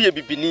 So uye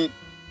bibini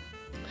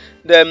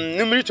the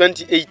number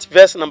 28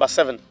 verse number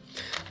 7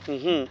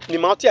 ni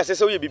mauti ase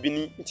so uye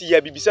bibini nti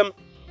ya bibisam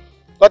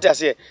what I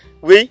say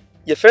we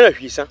ye friend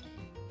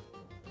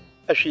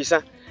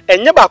ahwisa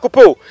enye ba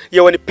kopo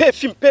ye woni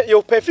perfume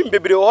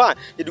bebre ho a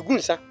ye de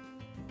gunsa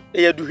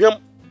ye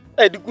duhwam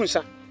e de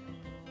gunsa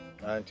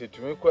anti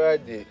tumi kwa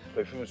de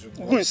perfume su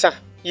gunsa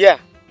yeah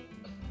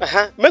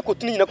make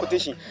otuni na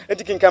quotation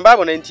enti kinkan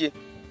Bible na ntie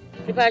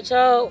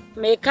Ipacho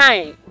me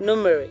kan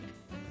number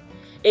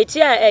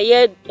eti a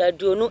eye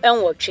aduonu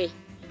enwotwe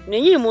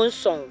nenyi mu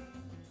nson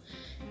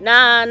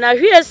na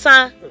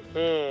hwiesa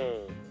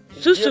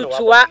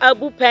susutua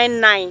abu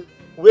pen 9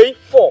 way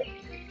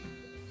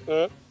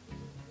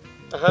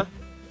 4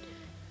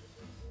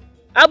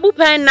 abu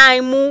pen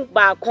 9 mu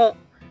baako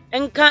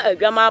enka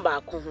adwama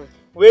baako ho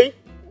way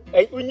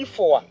unyi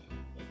 4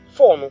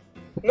 no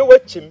na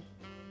wachim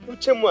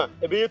uchemu a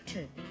ebe ye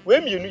 2 we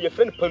mienu ye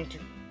friend pantu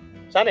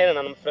sa na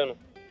nanam friend no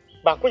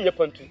baako ye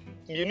pantu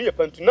mienu ye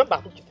pantu na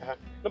baako kita ha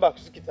na baako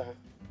kita ha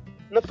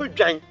na fa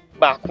dwan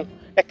baako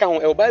e ka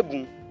ho e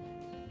Bible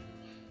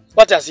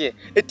what I say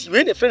eti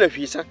we ne friend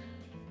ahwisa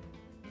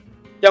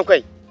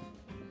yankwai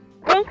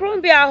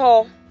kronkron bia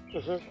ho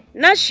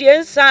na hwie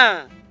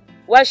nsa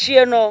wa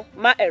hwie no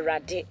ma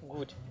Awurade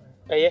good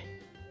eye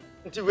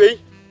nti we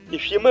ye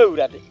hwie ma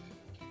Awurade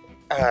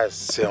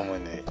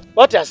asemune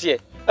what I say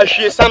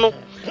ahwiesa no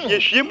ye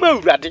hwie ma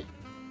Awurade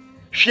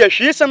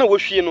hwiesa na wo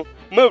hwie no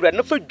ma Awurade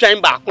na fa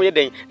dwan baako ye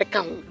den e ka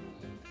ho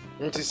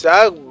nti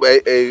sa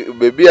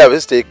baby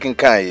have stay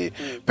kinkan yi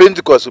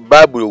Pentecost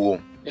Bible wo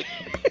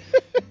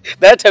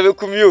that time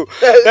come you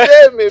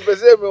say me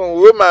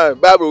woman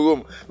Bible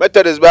room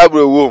Methodist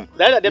Bible room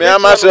me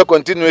amaso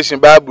continuation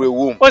Bible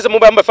room o se mo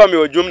ba mfa me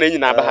odwom na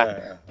nyina ba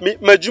ha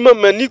majuma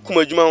mani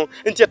kuma adwuma ho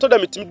nti etoda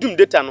metim dum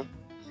data no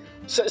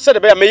se de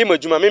ba me yima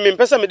adwuma me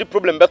mpesa me di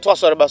problem beto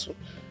asore ba so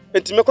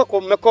nti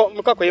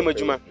mekọ yima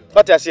adwuma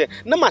fata ase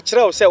na ma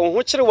kire o se wo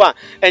ho kire wa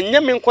enye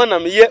me nkwa na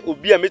me ye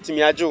obi a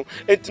metimi agye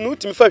nti no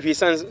timi fa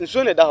hwesa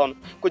nso ne da ho no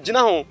ko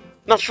gina ho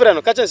na frɛ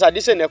no ka kyen sa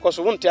de se ne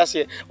ekoso wo nte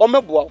ase o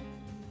meboa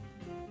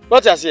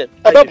what I say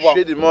abeboa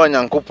hwe di ma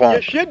Nyankopon ye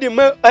hwe di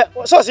ma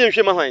so se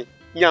hwe ma hwan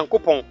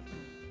Nyankopon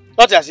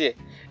what I say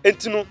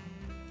enti no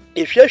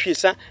e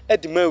hwehwesa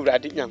edi ma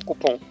Awurade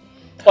Nyankopon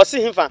o se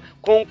himfa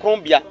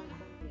kronkron bia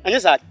anya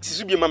sa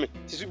tisubie ma me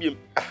tisubie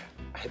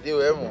ade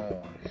we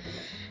mo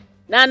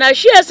na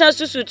hwiesa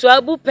susutu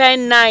abu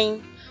pen 9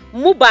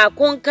 mu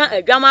baako nka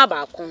adwama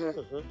baako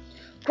ho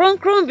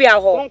kronkron bia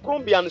ho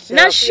kronkron bia no se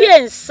na hwie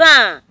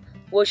nsa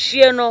wo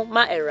hwie no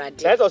ma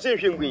Awurade na so se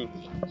hwe ngwin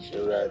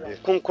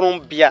kronkron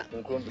bia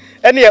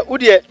ene ya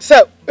udie se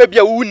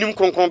ebia wo nim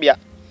kronkron bia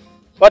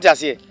what I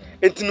say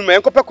entinu ma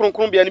enkope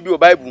kronkron bia no bi o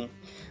Bible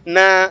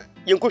na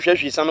yenko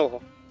hwehwesa no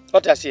ho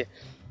what I say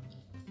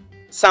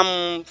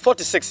Psalm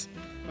 46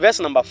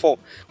 verse number 4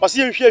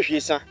 wase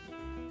yenhwehwesa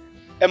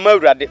ema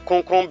Awurade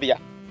kronkron bia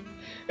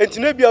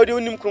entinu ebia wo de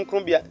onim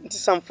kronkron bia nti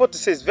Psalm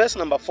 46 verse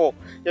number 4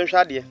 yenhwe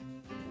ade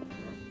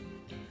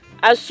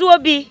asuo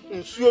bi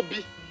nsuo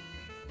bi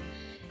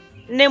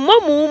ne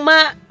momu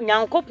ma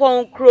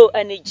Nyankopon kro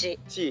anije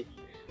ti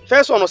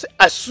first one say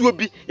asuo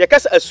bi ye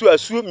kasa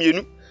asuo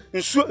mienu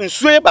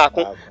nsuo ye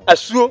baako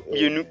asuo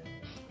mienu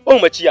o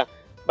machia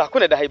baako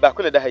na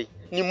da hai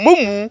ni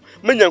momu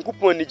ma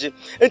Nyankopon anije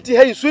enti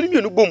ha nsuo ni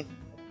mienu bom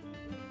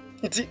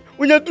nti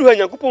unya duru ha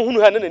Nyankopon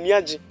hunu ha na nani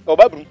age o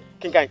babru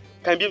kinkan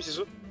kan biem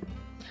siso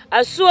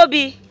asuo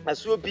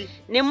bi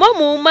ne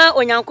momu ma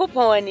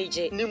Onyankopon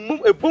anije ni mom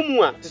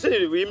ebomu a te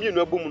se we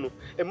mienu abomu no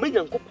e ma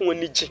Nyankopon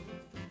anije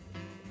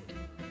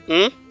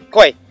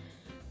koi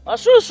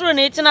osusuru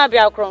ni tina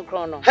bia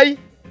kronkron no hai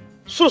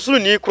susuru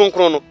ni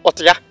kronkron no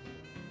otia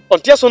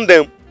ontia so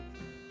ndam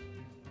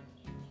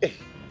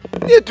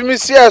yetumi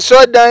si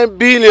aso dan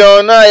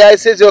billion na ya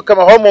sezi o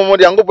kama homo mo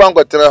de Nyankopon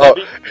ankotere ho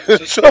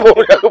so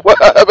mo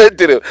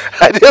abetere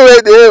ade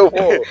we de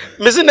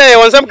misi na ye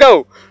wonsam ka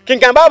o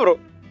kinkan babro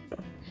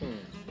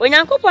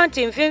Onyankopɔn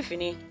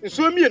timfimfini.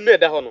 Nsuo mi enu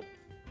eda ho no.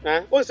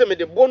 Ha, on se me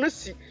de bo no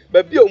si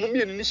ba bia omu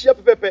mi enu ni hia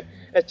pepepe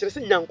e kire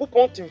se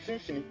Nyankopɔn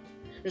timfimfini.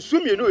 Nsuo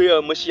mi enu ye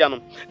amahia no.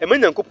 E ma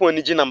Nyankopɔn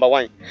ni gi number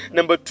 1.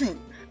 Number 2,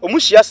 omu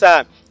hia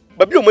sa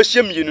ba bia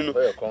omahia mi enu no.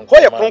 Ho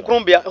ye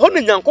kronkron bia. Ho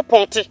ne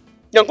Nyankopɔn te.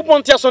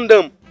 Nyankopɔn te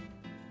asondam.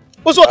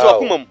 Ozo to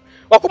akomam.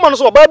 Wakoma no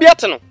so ba bia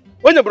te no.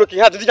 Onya broken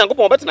heart di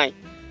Nyankopɔn obetenan.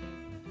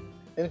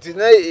 Nti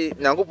na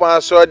Nyankopɔn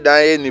aso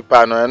dan ye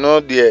nipa no no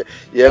de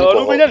ye nko.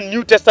 No be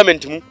New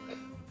Testament mu.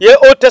 Ye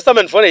Old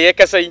Testament for ye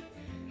kasa yi.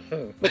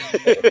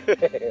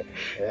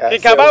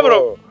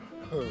 Ikababro.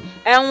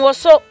 Enwo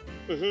so.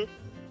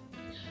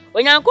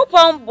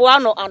 Onyankopɔn boa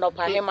no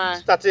anopahema.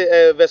 Start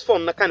verse 4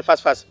 na kan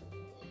fast.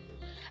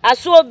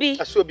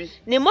 Asobi.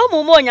 Ni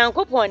momu mo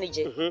Onyankopɔn ni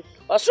je.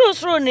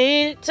 Osoro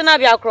ni tena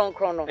bia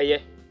kronkron no.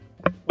 Eye.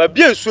 Ba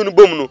bia nsuo no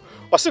bom no.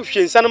 Ose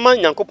hwe nsa no ma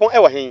Nyankopɔn e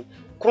wa hen.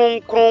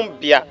 Kronkron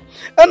bia.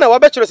 Na wa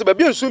be kire se ba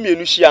bia nsuo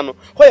mienu hia no.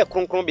 Ho ye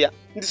kronkron bia.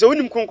 Ndi se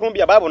wonim kronkron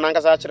bia Bible nan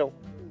kasa kire wo.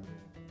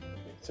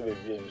 Se be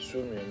bia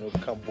nsuo mienu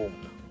ka bom.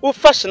 O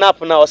fashion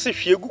up na ose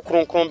hwe egu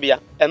kronkron bia.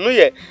 Eno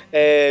ye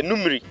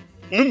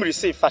numeri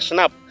say fashion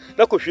up.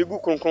 Na ko hwe egu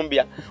kronkron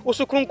bia. O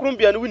so kronkron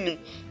bia no wonim.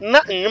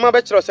 Na nyoma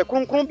be kire se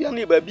kronkron bia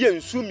na ba bia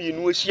nsuo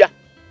mienu ahia.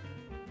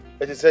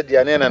 Eti se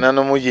dia na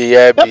nananom ye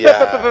ya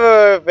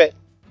bia.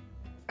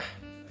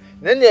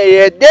 Nene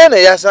ye de na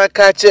yasan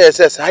ka che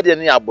se sade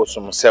ne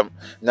Abosom sem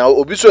na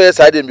obi so ye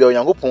sade bia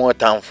Onyankopɔn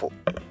tamfo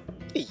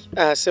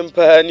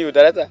simple new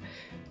director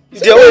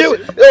de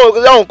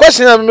o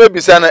question na me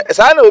bisa na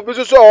sa na obi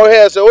so o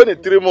he se o ne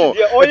trimo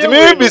eti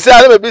me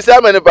bisa na me bisa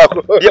ma ne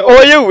bako de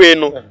o ye we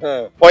no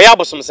o ya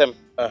Abosom sem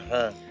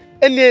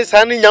eni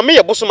sa na nyame ye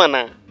Abosom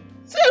na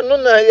se no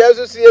na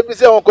Yesu si e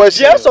bisa on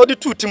question yes all the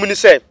two tim ni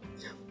say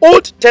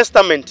Old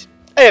Testament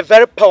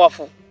very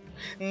powerful.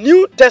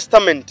 New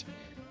Testament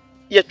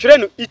ye twere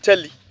no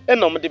Italy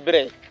enom de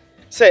bre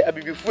say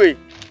abibifue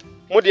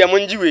mo de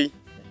amonjiwe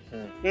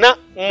na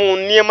mo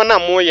niema na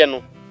mo ye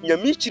no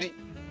nyame chiri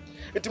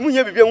enti mo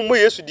hia bibia mo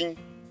Yesu din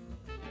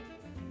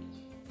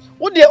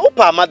wo de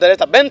opa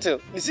madareta bentel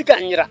ni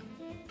sika nyira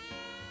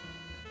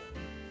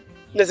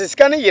na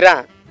sika ne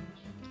yira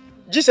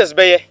Jesus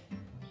beye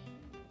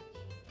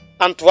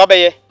Antwa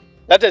beye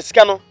that is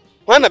sika no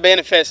wana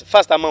beye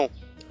first amount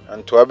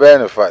Antwa beye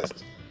no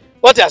first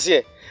what you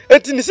say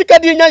enti ni sika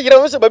de nya yira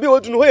wo se ba bi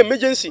wodu no ho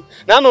emergency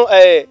na no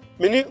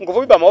meni ngofo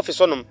bi ba ma office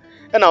onom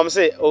e na wo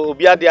se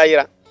obi ade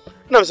ayira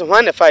na me se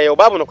hwan ne fa ye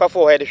Bible no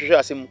kwafo ho ye de hwehwe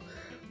asem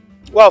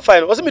wa fa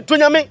no wo se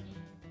metonya me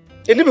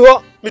eni bi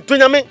ho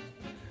metonya me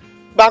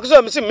ba ko so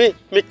me se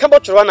me ka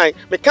botworo nan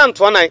me ka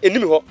nto nan eni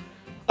mi ho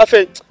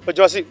afa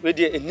ojo se we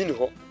de eni ni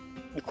ho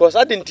because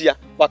adentia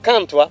wa ka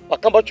nto wa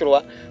ka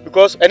botworo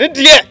because eni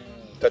de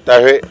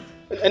tatahwe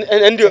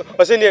and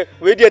o se ne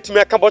we de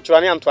atimi aka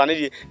botworo nan nto an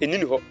de eni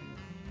ni ho.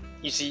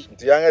 You see,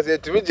 the young say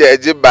to me,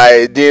 Jeji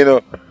by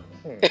Dino.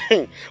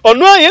 Oh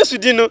no, Yesu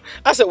Dino.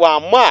 I said, "Wa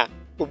ma,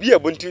 obi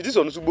abunti this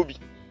one so bobi."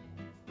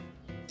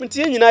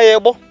 Nti nyina ye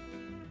bo.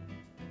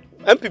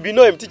 MPB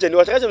no teacher ni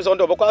what catch me so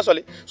ndo bokwa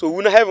asole. So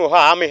we no heaven ho,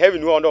 am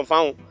heaven we ndo fa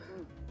ho.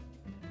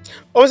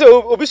 O say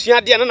obi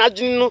sua de na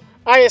adwin no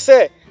aye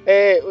say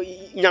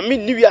nyame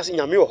ni wiase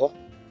nyame wo ho.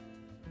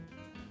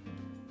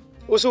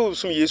 O so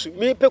sum Yesu.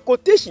 Me pe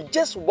quotation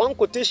just one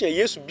quotation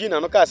Yesu bi na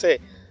no ka say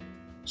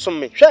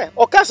some hwe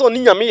o ka se oni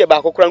nyame ye ba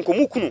akokora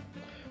nkomu kunu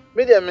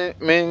me de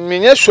me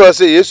nya sure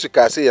say Yesu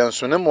ka se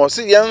yanso ne mo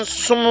se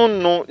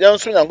yansom no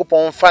yanso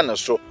Nyankopɔn fa ne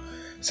so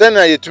se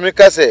na yetumi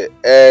ka se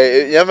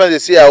yamfa de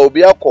se a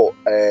obi akọ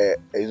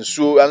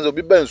nsuo anzo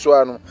obi ba nsuo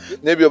ano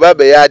na bi oba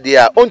ba ya ade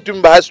a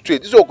ontum ba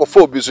straight so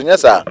okofo obi so nya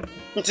sa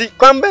nti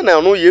kwambe na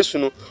no Yesu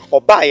no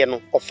oba ye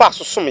no ofa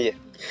so som ye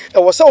e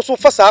wo se wo so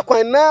fa sa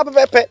kwan na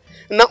pepe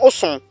na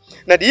osom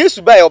na de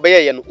Yesu ba ye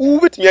obeye ye no wu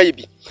betumi aye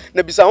bi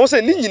na bisa ho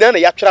se ni nyina na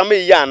ya twera ma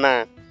yi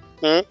ana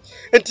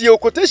enti ye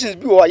quotations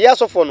bi wo ya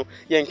Asofo no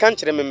ye nka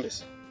nkere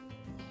members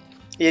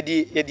ye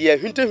di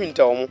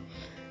ahwinta omo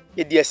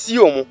ye di asi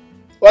omo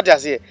what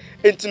does ye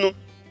enti no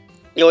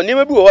ye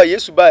onema bi wo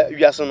Yesu ba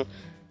wiase no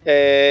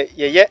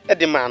ye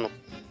de ma no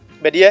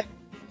bede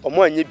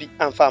omo anya bi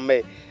amfa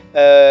ma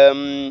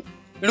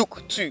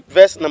Luke 2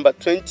 verse number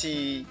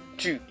 22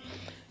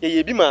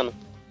 ye bi ma no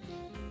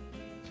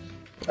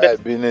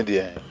bi ne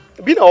de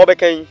bi na wo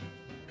bekan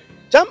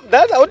jam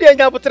that how dey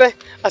anya putre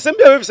asem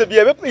bia we bisa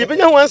bia ye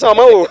benya ho ansa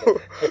ma wo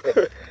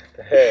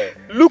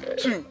Luke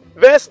 2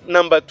 verse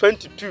number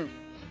 22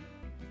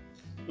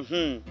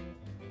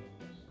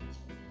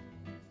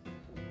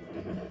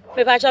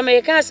 me pa cha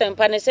me ka asem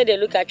pa ne se de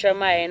Luke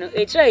atwema no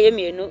etira ye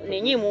mienu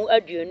ne nyimu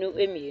aduonu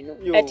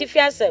emienu atifi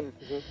asem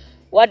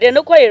wade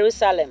no ko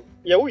Jerusalem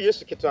ye wo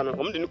Yesu keto no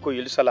omde no ko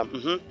Jerusalem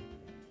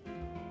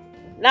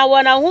na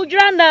wona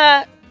hudra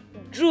na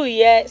drew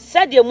ye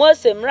said ye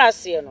Mose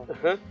mrase no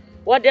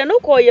wade no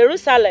ko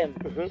Jerusalem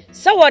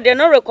sa wade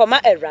no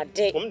rekoma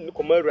Awurade omde no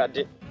koma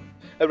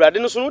Awurade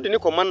no so no de ne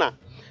koma na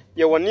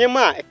ye wone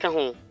ma a eka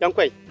ho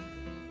yankwai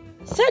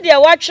said ye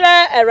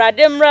watwra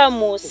Awurade mra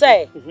mu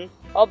say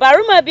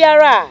obaruma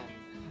biara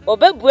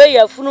obebue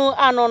yafunu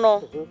ano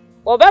no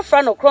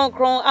obefra no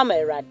kronkron ama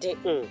Awurade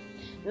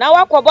na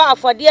wakwaba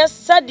afode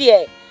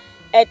sade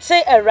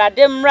ete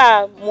Awurade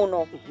mra mu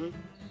no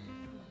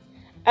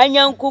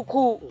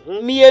anyankuku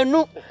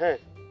mienu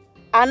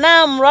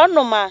ana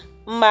mronoma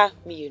ma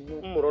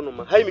mienu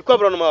mronoma hai mi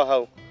kwabronoma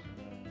ha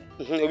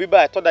obi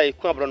ba toda ye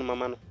kwabronoma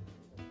ma no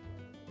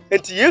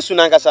enti Yesu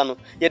nankasa no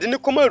yede ne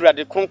koma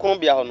Awurade kronkron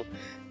bia ho no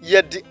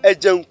yede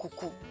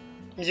agyankuku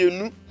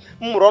mienu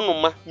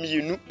mronoma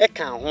mienu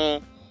eka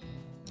ho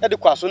ede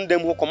kwaso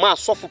ndam ho koma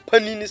asofo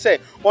pani ni se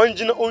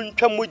onjina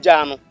ontwa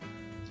mogya no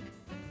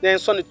na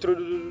enso ne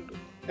trododo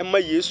ema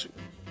Yesu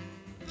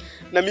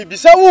na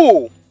mibisa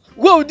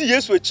wo di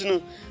Yesu achi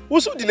no wo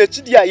so di na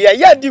chi di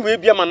ya di we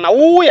bia ma na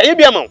wo ya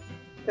bia ma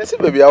ese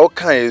baby a wo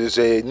kan is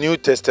a New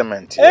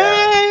Testament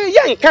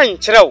yan kan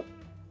kirew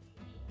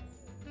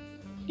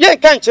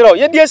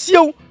ye di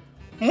asiew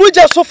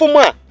mogya sofo mu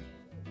a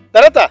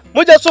darata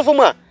mogya sofo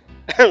mu a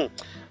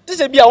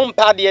tise bia wo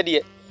mpa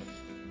de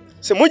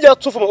se mogya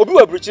sofo mu obi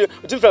wa bruchi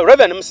otimfra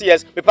reverend m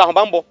yes me pa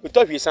hobambo me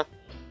to hwesa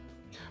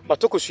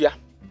matokosua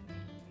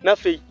na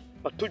fei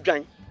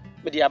matodwan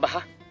me de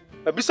abaha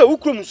mabisa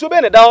wukrum nso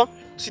be ne da ho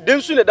si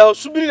densu ne da ho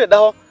subiri ne da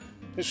ho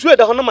nsu ne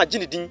da ho na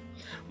magine din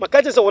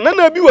maka je se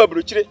wonana bi wa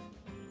bruchire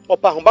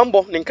opa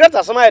hobambo ne nkrata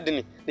asama ya de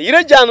ne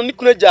yire gya no ne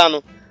kuna gya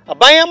no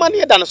aban ama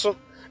ne da ne so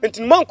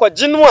enti man kwa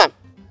ginu a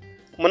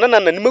monana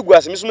na nimagu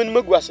ase miso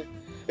nimagu ase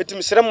enti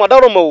misere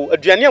modaro ma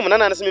aduane a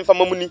monana na se memfa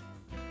mamuni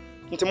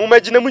enti mo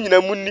magina mu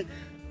nyina munni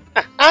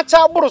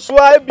acha aburu so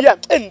a bia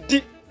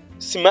endi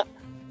sima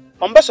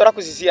ombe sora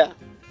kosisi a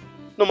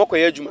no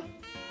mokoye adwuma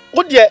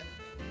Kodie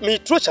me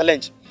true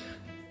challenge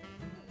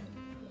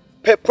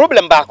pe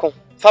problem baako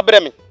fa bre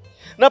me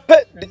na pe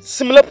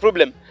similar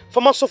problem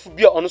for masofu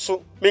bia ono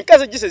so me nka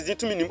se Jesus din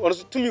tumi nim ono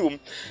so tumi wom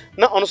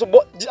na ono so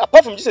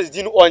apart from Jesus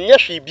din no onye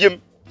hwe biem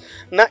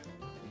na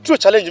true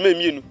challenge me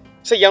mienu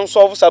say yan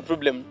solve sa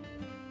problem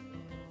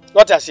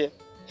what I say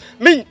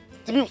me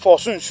timi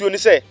force nsuo ni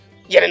say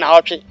yere na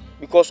awtwe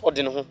because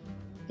odi ne ho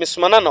me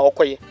somana na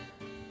okoye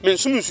me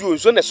nsum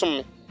nsuo ne som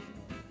me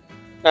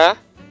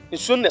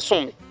nsuo ne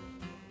som me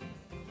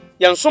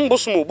yan som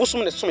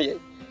bosom ne som ye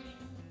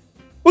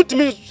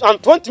utimi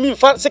antwantimi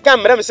mfa seka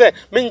mra me say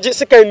me nje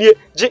seka nie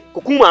je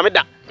kokuma me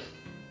da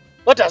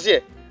what I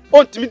say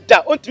ontimi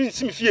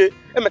nsimi fie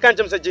emeka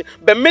njem se je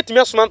be metimi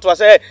asoma nto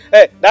ase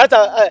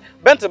data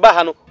bent ba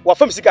ha no wa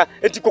fam sika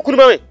enti kokunu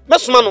ma me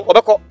soma no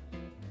obekọ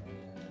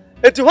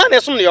enti hwa na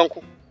esom ne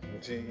yonko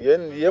enti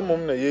ye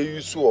mom na ye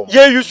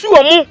yusu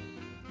omo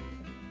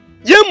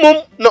ye mom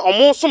na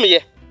omo som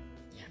ye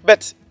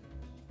but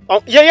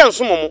ye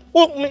nsom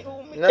omo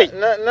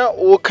na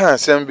wo kan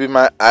sem bi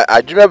ma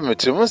adwuma bi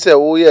metri mu se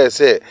wo ye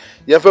se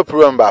ye fa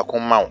program ba ko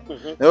ma wo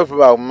na wo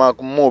program ma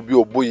ko mo bi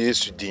obo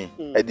Yesu din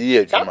e de ye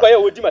adwuma ka ko ye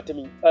wodi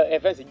matemi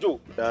events jo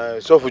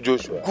Asofo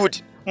Joshua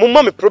good mo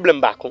ma me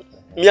problem ba ko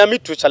me am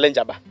to challenge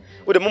aba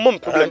wo de mo ma me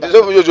problem ba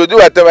Asofo Joshua di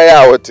watema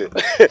ya wote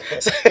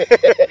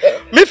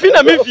me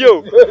fina me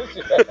fio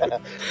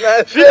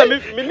fina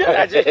me ni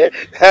aje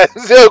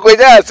se ko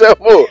ja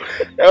Asofo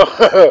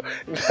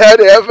na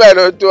de fa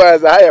no to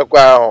as aye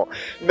kwa ho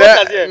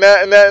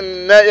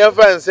na ya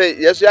fan say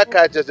Yesu ya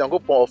ka che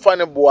Yankopon ofa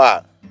ne bo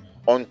a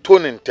on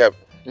toning tab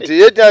nti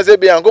ye tia se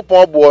bi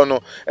Yankopon bo no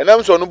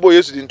enam so no bo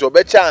Yesu di nto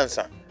be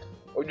chance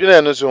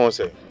odwuna no so ho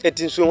say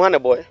eti nso ho na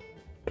boy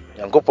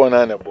Yankopon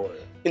na na boy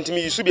nti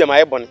mi yusu bi ma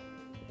ye bone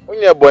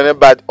onye bone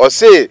bad o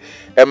say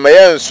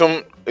emaye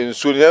nsum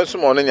nsu ne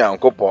nsum ono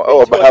Yankopon e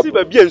oba ha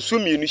ba bia nsu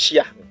mienu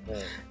hia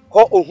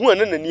ho ohu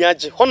ana nani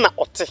age ho na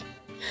ote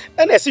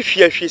ena ese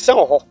hwiahwie san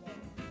ho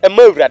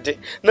ema Awurade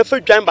na fa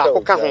dwan ba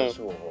akọ ka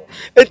ho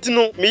enti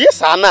no me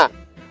yesa na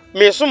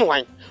me som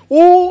hwan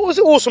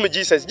wo som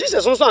Jesus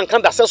nso anka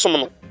da se som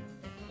no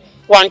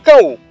wanka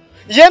o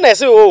ye na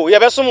ese o ye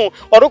be som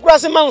odokura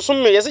se man som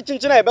me ye se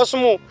chinchina ye be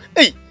som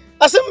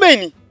asem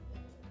mani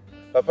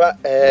papa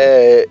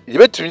ye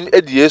betumi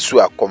edi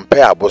Yesu a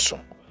compare Abosom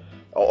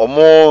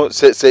omo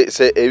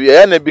se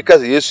ya na bi ka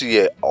Yesu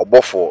ye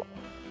obofo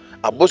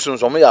Abosom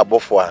so mo ye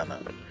abofo ana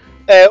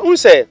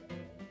unse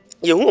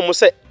ye hu mo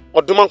se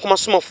odoma nkoma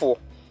somafo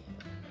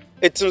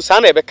etin sa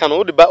na ebe ka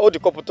no odi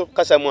kopoto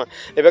kasa mu a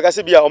ebe ka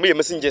se bia omo ye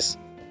messengers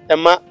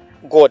ema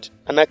God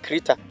ana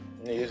creator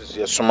na Jesus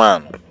ye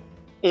soma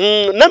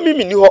na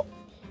mimi ni ho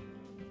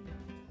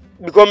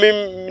because me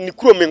ni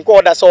kuro me nko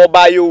oda so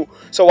oba yo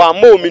so wa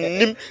ma o me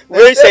nim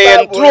we say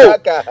entro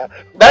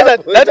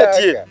that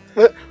tie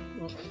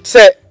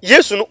say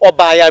Yesu no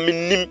oba ya me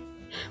nim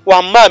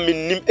wa ma me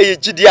nim e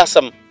gidi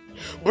asam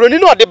broni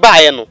no ode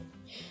baaye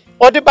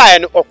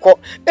no okọ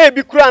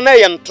ebi kura na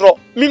ye ntro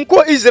me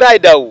nko Israel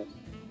da o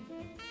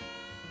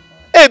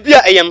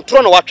ebia ye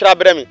ntro no watwera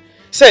bere me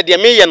say de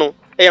me ye no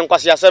e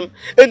nkwase asam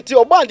enti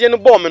oba de no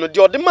bo me no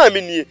de ode ma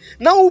me nie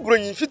na wo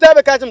bronyi fita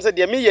be ka tem say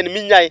de me ye no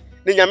me nyai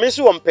ne nyame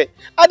so wompe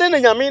ade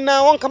ne nyame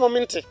na won kama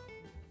mente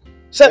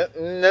Sir,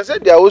 na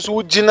said there was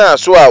Ujina,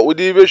 so I would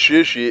even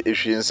she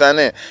in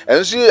Sane,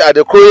 and she at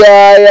the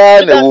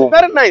Korea.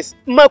 Very nice.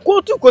 My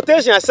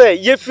quotation say,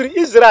 ye free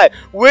Israel,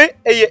 we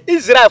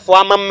Israel for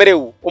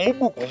Amamreu,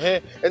 Omubu.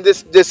 And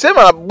the same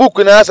book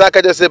in us, I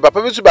can just say,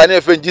 Papa, you buy a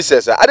friend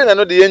Jesus. I didn't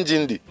know the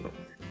engine.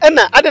 And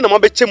I didn't know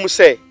what Chemu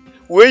say,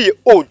 we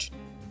old,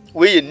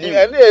 we new.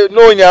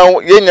 No,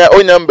 your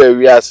own number,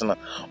 we ask.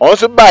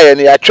 Also buy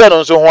any a channel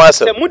on so once.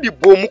 The moody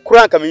boom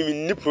crank, I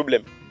mean, no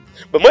problem.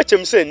 But much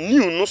him say,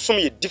 new no some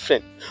ye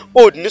different,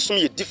 old no some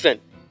ye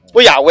different.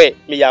 We are aware,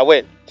 me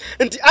aware.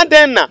 And the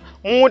other na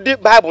more the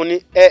Bible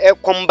ni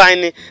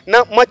combine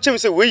na much him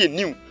say, we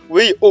new,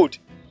 we old.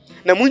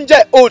 Na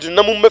munja old,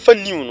 na mummefa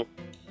new no.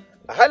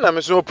 I had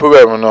no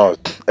problem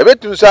not. A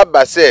bit to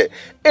Sabba say,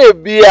 a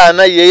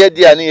biana ye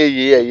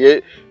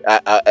diani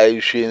ye,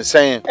 she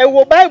insane. E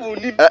wo Bible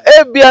ni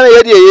a biana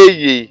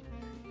ye.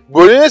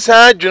 Boris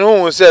had you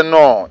know said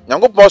no,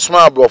 Yango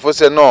Postman Brofo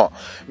said no.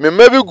 Me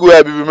maybe go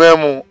a baby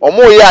memo, or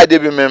more ya de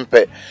be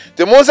mempe.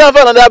 The most of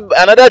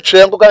another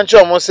train can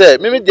show mo say,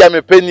 Mimi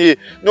Diame Penny,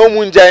 no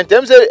moon giant.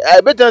 I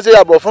better say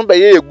about from by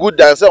a good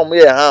dancer or me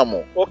a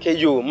ham. Okay,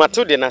 you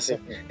Matu de Nasi.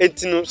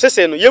 And no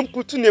say no young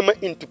put to name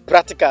into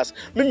practicals.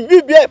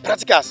 Maybe be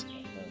practicals.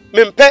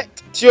 Mempe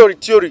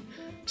theory.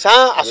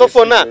 Sa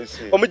Asofo na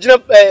original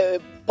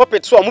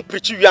puppet so amu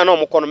preach you na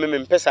mo kono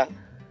mempesa.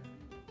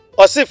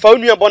 O say fa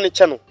onua bone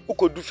che no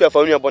ukodu fia fa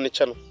onua bone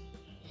che no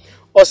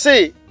o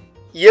say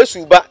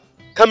Yesu ba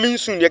coming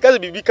soon ye ka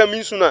bibi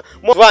coming soon na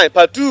mo vai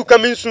part 2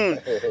 coming soon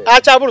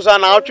acha buru so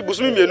na otwe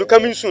busumi mienu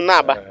coming soon na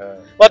aba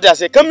what I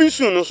say coming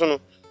soon no so no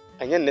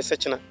anya ne se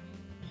chena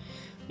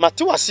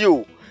mate wase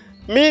o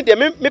me de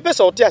me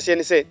pesa ote ase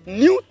ne say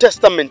New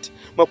Testament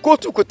ma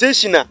quote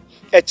quotation a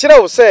e kire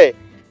wo say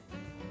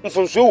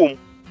mfonso wo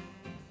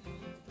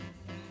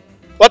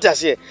what I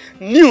say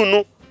new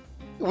no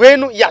we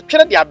no ya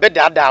twere de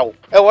abeda dawo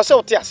e wo se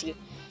ote ase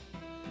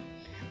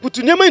put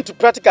name into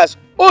practicals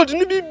old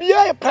no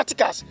bibia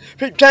practicals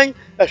hwedwan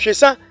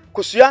ahwesa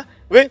kosua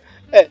we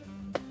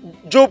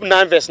Job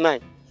 9 verse 9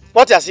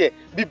 what I say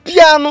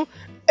bibia no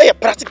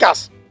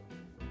practicals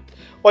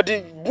or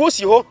the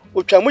bossy ho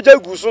otwa moja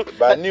guso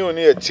ba new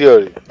ni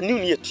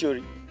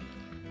theory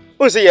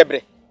o say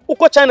yebre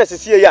uko China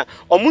sisi ya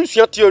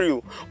omunsua theory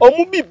o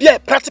omu bibia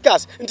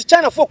practicals into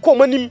China for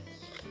come anim.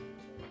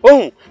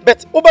 Oh,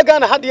 but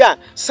Obagana had ya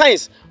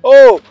science.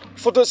 Oh,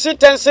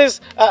 photosynthesis,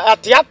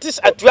 osmosis,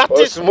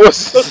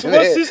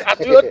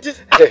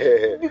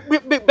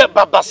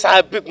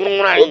 babasa, big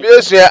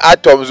obviously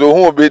atoms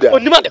who be there.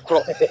 Only the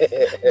crop.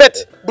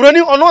 But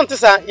Bruni on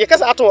Tessa, you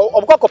can atom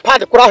of Coco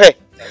Pad Crohe.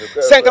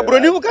 Sanka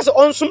Bruni Lucas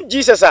on some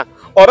Jesus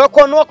or a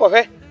corner of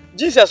her.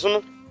 Jesus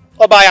or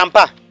by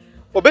Ampa.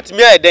 Or bet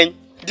me then,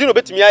 didn't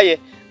bet me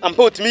and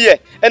put me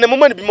and a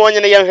moment be more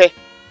than a young hair.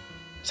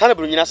 Sana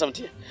Brunina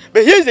something.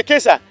 But here's the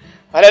case,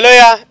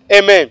 hallelujah,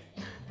 amen.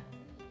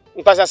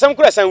 Because some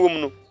Christian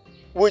woman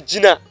would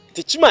Gina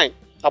teach mine,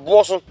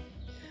 Abosom.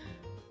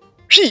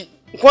 She,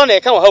 one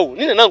account how,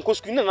 Nina Uncle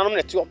Screen and I'm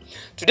not you.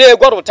 Today,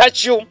 God will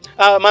touch you,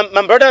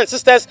 my brothers and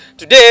sisters.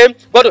 Today,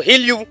 God will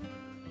heal you.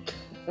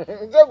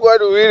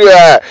 God will heal you.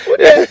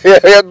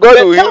 God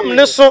will heal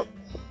you.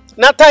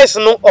 Not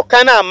Tyson or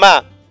Kana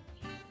Ma.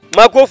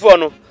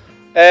 Magofono,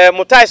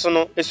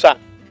 Motyson, Isha,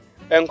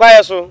 and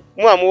Quayaso,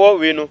 Muamu,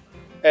 we know.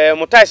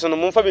 Motyson,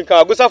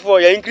 Monfabinka, go for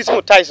your increase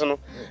Motyson,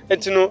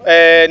 and to know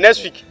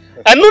next week.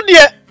 And no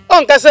dear,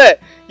 Uncle say,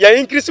 you're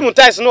increasing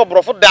Motyson or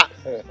Broford that.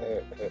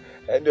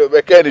 And you'll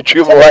make any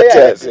true what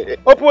I say.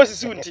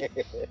 Opposite.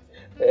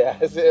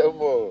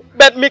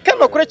 But me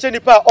cannot create any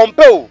power on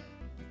Peo.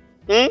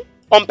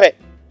 On pay.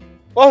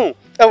 Oh,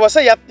 I was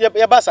say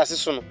your bass as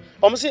soon.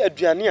 Almost a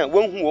Diania,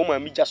 one who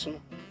woman me just no.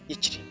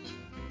 Each.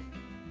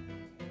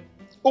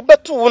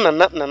 Obetu one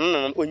na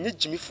onye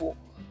Jimmy for.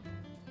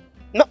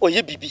 Na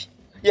oye bibi.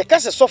 Ye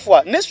kase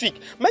software next week.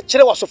 Me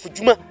chere wa sofo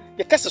djuma.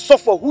 Ye kase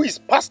software who is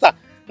pastor.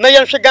 Na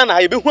yan hwe Ghana ha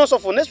ye be hu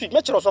sofo next week.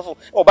 Me chere sofo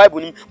o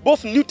Bible nim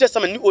both New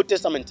Testament and Old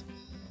Testament.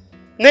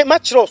 Na me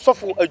chere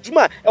sofo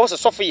adjuma e was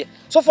sofo ye.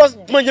 Sofo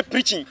djuma ye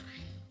preaching.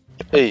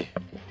 Hey.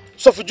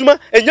 Sofo djuma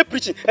enye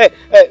preaching.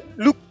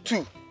 Luke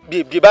 2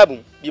 be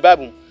Bible.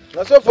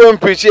 Na sofo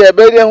preaching e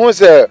be dey hu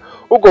se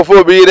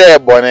ukofo bi dey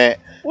bone.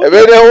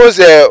 Ebede who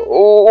say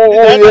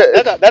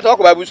that talk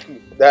Bible school.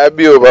 That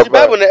be over.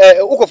 Bible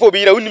ukofo bi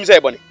ira unim say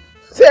bone.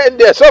 Say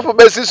there so for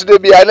basis to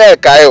be na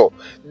kai o.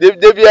 De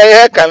bi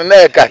aye kan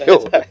na kai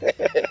o.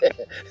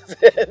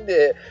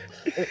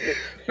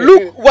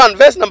 Luke 1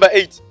 verse number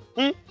 8.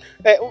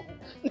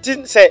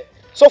 Ntin say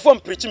so for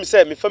preaching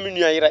say me family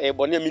nua ira e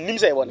bone me nim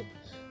say bone.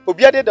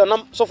 Obi ade do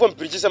nam so for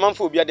preaching say man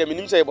for obi ade me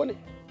nim say bone.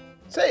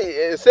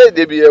 Say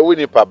de bi e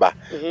woni paba.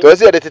 To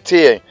say de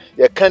tete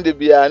ye kan de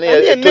bi na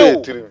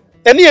e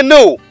and you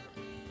know,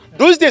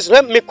 those days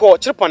when me call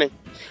Chirpone,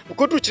 we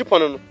could do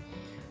Chirpone.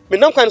 Me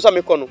nam kind of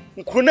me kono,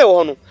 Nkune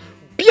Hono,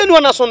 be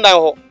anyone as on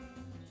down.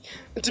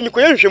 Until me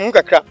could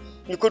Muka crap,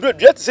 you could do a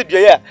jet said,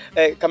 yeah,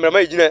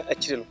 cameraman a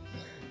children.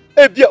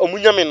 A beer or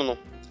Munyamino.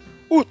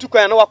 Who took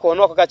an walk or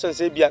knock catch and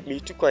say, be at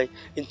me to coin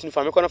into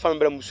Famicona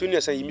family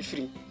Musunias and me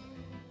free.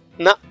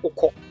 na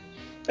ukọ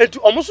enti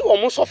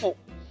omo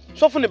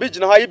sofo ne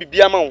begina ha ye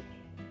bibia ma wo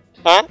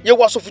ha ye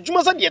wo asofo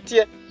dwuma za de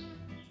ete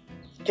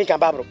kenka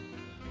babro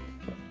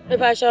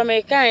if I shall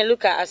make kind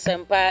look at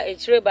asempa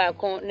etire ba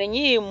kon na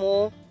nyi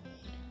mu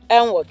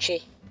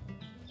enwotwe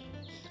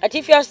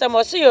ati fiasta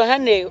mo se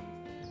Yohane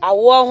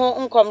awo ho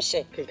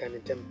nkomhye kenka ne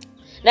dem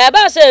na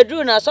eba se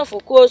edru na asofo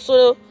ko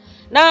so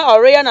na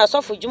ɔreya na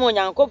asofo dwuma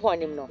onyankopɔn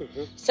nim no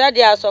sɛ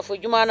de asofo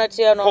dwuma no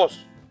tie no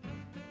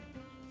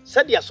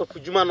sɛ de asofo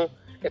dwuma no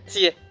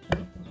etie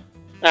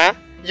ha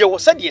ye wo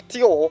sɛ de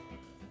etie wo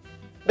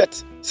but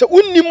sɛ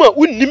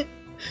unnim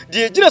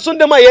de gina so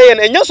ndem ayɛ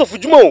na enya asofo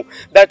dwuma o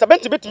that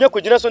bent betumi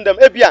akogina so ndem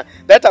ebia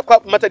that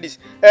akwa methodist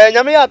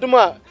nyame ya adom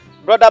a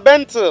brother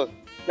bent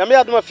nyame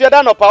ya adom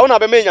fiada no pa wo na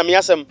be me nyame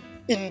asem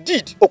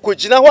indeed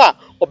okogina ho a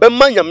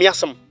obemma nyame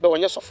asem be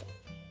wonye sofo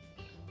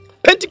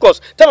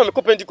Pentecost tama me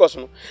ko Pentecost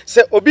no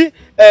se obi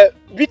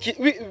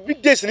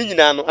weekdays ni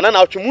nyina no ana na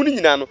atwemu ni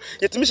nyina no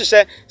yetimi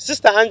hyehyɛ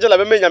sister Angela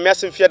be me nyame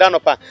asem fiada no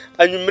pa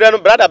anwumre no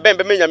brother Ben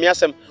be me nyame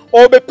asem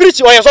o be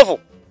preach o yesofo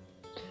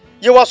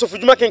ye wa sofo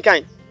dwuma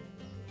kenkan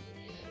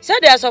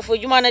sɛ de asofo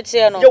dwuma no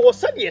tie no ye wo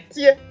sɛ de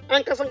tie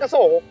ankasa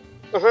wo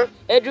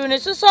edru ne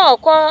so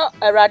ɔkɔ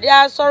Awurade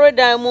asɔre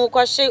dan mu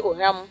kɔhye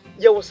ohwam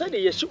ye wo sɛ de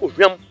ye hye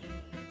ohwam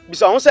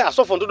bisa ho sɛ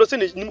asofo ndodo sɛ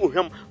ne nim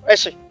ohwam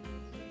ɛhye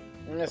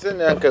Nse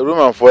na ka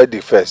Roman for the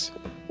first.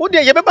 Wo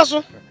de ye beba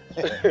so.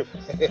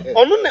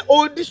 Onu na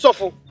odi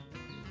sofo.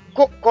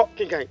 Ko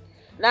kinkan.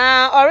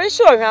 Na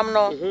orisho ohwam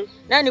no.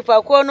 Na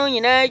nipa ko no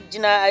nyina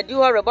gina adi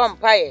ho rebo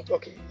mpaye.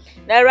 Okay.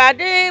 Na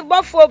Awurade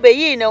bofo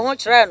obeyi ne ho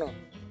kyerɛ no.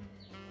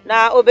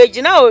 Na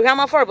obegina ohwam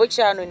aforbo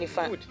kya no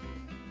nifa.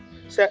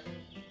 Se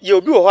ye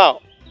obi wo ho a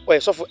o ye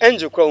sofo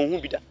angel kra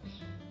ohun bi da.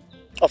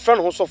 Ofra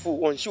no ho sofo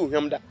won hye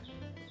ohwam da.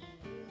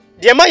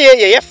 De ma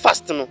ye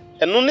fast no.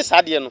 Eno ne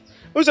saa de no.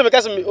 Unse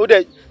meka se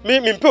me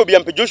mpe obi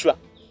ampe Joshua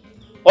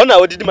ona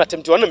odidi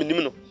matemte ona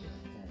menim no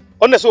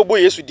ona se obo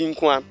Yesu din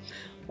ko a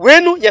we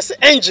no yes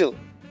angel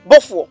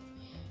bofo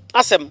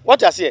asem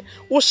what you say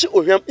wo hye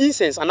ohwam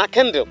incense ana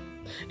candle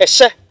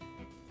ehye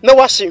na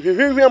wa hye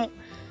hwehwehwam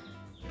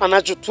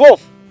anajo 12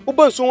 wo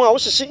banso a wo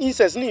hye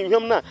incense ni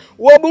hwehwam na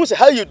wo bo se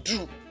how you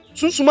do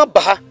sunsuma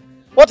ba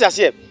what you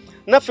say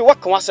na fe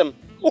waka wasem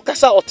wo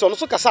kasa ote ono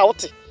so kasa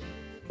wote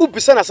wo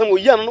bisa na asem wo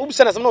yi ano wo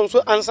bisa na asem na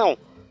so ansa ho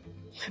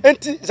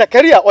enti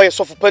Zakaria oye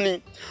sofo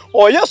pani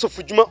oye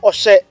sofo dwuma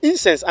ohye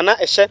incense ana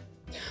ehye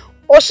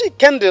ohye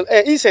candle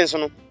incense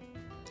no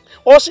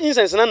ohye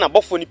incense na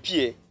bofo ni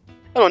pie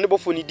na ne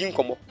bofo ni din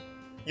komo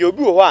ye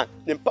obi wo ho a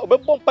ne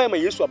obebɔ mpa ma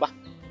Yesu aba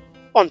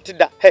onte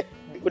da he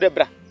ode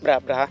bra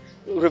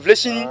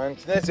Revelation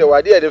Antinese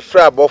wade e de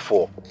fra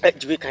bofo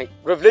jibe kan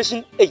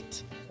Revelation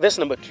 8 verse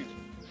number 2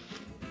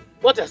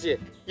 what I say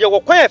ye wo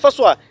kwan fa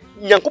so a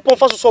Nyankopɔn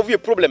fa so solve a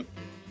problem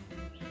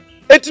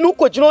enti no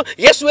ko gino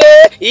Yesu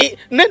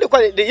ne de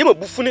kwa de yema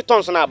bufu ni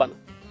tons na aba no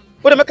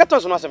wo de meka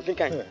tons no asem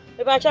kinkan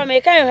e ba cha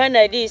me kan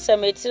Yohane di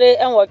sametire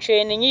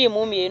enwotwe ne nyi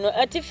mu mienu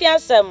atifi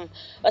asem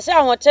ose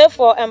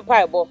ahotefo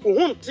empaibo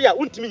ohun te a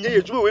untimi nye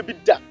yedwuma we bi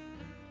da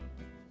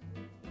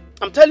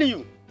I'm telling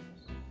you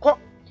ko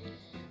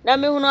na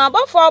mehunu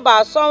abafo ba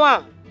ason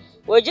a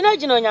wogina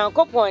gina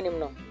Onyankopɔn anim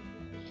no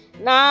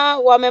na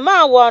wo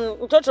mema won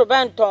ntotro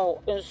benton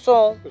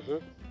nson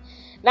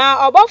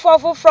na obafo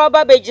foforo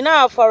ba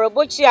begina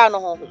aforebochi ano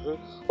ho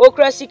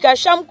okra sika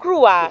sham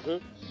kruwa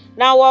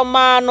na wo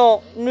ma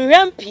no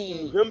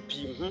nuhwampi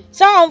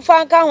sa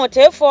onfa nka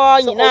hotefo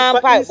nyina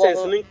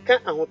mpaibo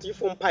nka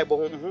ahotefo mpaibo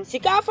ho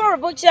sika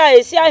aforebochi a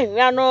esi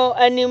ahwia no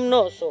anim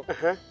no so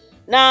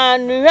na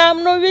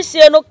nuhwam no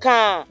wisie no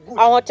ka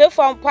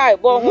ahotefo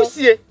mpaibo ho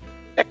wisie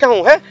e ka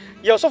ho he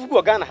ye osofo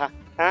bi Ghana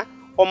ha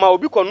o ma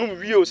obi konum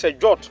wie o se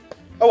jot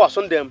e wa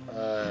so ndem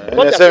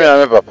ne se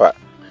me papa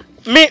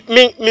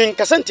me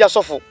nkasenti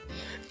asofo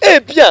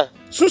bia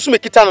sunsum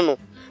ekita no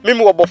me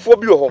wobofo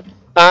bi ho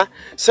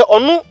se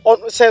ono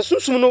se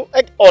sunsum no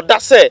oda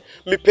se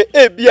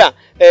mepe bia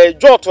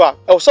joto a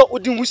e so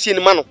odi husie ni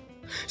ma no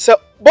se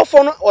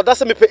bofo no oda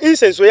se mepe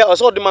incense ya o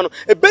so odi ma no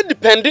e be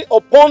depend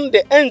upon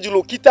the angel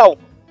okita o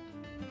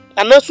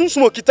ana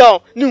sunsum okita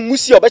o ni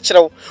husie obekere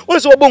o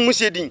se obo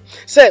husie din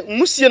se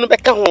husie no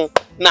beka ho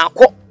na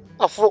akọ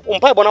afro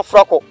umpa bo na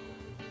afro akọ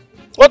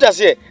what I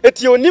say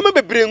eti onima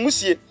bebre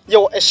husie ye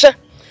wo ehye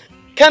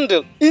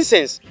candle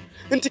incense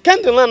nti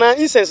candle na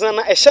incense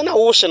na ehye na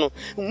wo hye no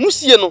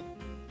husie no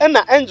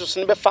na angels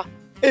ne befa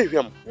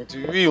ehwam nti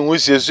wi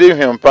husie so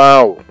ehwam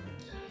pa o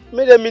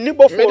me de mini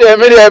bofo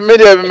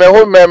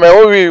me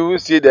ho wi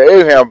husie de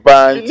ehwam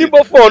pa nti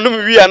bofo no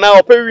wi ana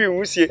opa wi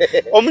husie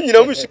o mu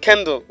nyina mu su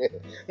candle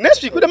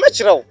next week we de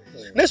machira o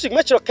next week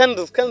machira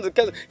candles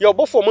your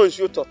bofo man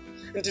su to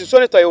nti so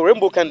ne to your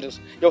rainbow candles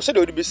your say de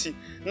odi besi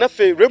na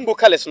fe rainbow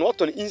colors no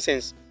to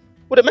incense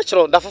we de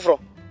machira da foforo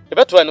e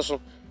beto eno so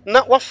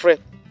na wafre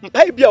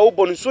mpai bia wo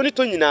bonu so ni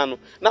to nyina no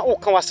na wo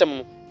ka wasem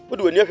no wo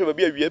de wani ahwe ba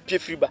bia wi apie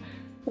free ba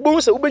wo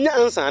bo se wo benya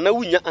ansa na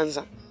wunya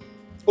ansa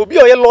obi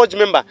o ye lodge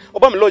member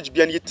oba me lodge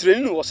bia na ye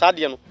training wo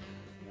saade no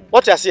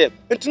What I say?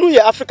 Ntinu ye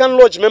African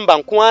Lodge member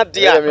nko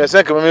ade a. Me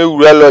say me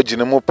wura lodge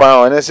no mu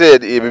pa on say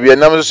e bibia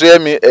nam so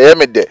me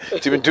de.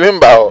 Timi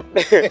mba ho.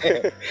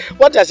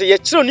 What I say ye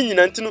kire oni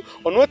nyina ntinu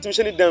ono atimi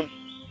hye ne dam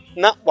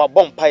na wa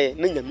bom pae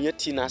na nyame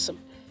ati na asem.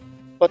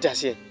 What I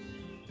say?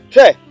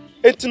 Hwe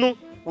ntinu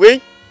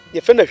we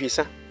ye fe na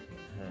hwesa.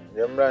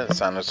 Yemra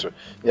nsa no so.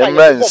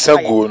 Yemra nsa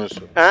go no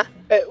so. Ha?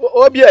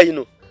 Obi ayi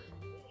no.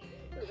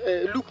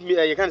 Look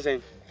me you can say.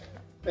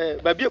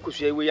 Babi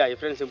akusua we ya ye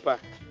friend simple.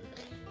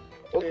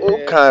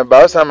 Okay,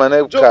 ba sama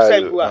na Job.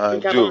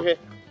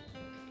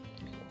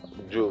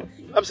 Job.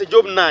 I'm say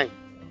Job 9.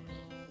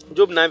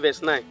 Job 9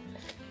 verse 9.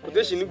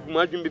 Quotation ni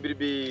guma adwum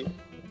bebrebe.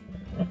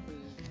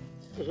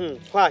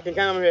 Kwa kan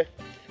am hwe.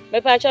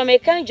 Me pa cho me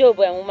kan Job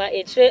enwuma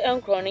etire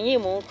enkron nyi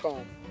mu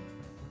nkron.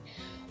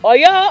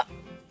 Oyo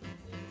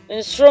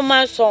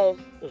instrument song.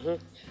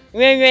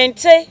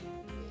 Nwenwente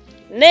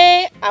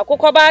ne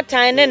akokoba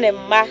tan ne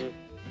mma.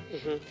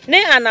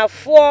 Ne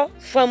anafo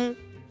fam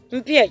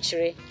mpi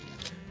akire.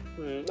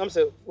 I'm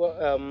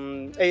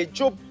say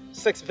Job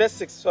 6 verse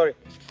 6 sorry.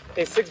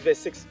 6 verse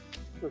 6.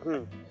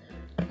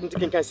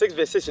 Nti kan 6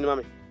 verse 6 ni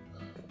mama.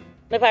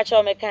 Me pa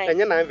cho me kan.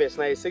 Enya 9 verse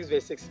 9 6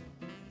 verse 6.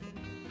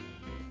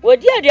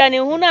 Wodi aduane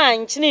hu na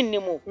nkyene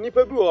nnimu.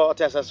 Nipa bi o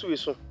otasase we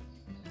so.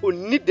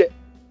 Onni de.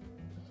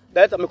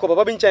 That me ko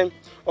baba bi nkyɛn.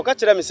 Oka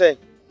kyerɛ me sɛ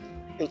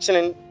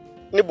nkyene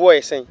ne boɔ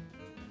yɛ sɛn.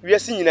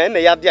 Wiase nyina na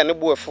yade a ne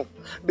boɔ fo.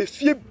 Be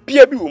fie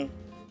bia bi wom.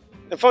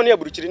 Mfa no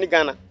aburukyiri ni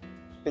Ghana.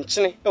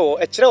 Nkyene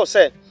ɛkyerɛ wo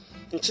sɛ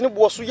nkyene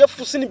boɔ so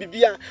yɛfo se ne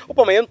bibia.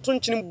 Opa ma yɛnto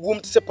nkyene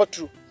buom te sɛ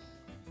patru.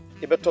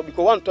 Ebeto bi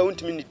ko wanto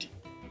wontimi nidi.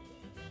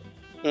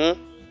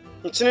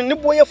 Nkyene ne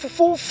boɔ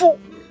yɛfofofo.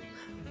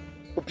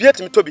 Obia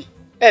timi tobi.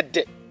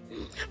 Ɛde.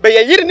 Be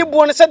ye yiri ne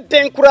boɔ ne sɛ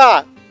den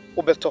kura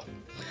obeto.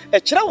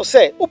 Ɛkyerɛ wo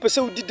sɛ opese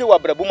udide wa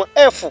braboma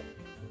ɛfo.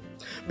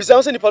 Bisa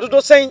wo sɛ nipa dodo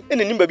sɛn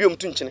ene nimba bi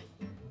omtu nkyene.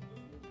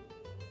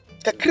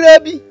 Kakra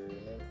bi.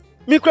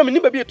 Mi kura mi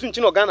nimba bi etu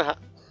nkyene Ghana ha.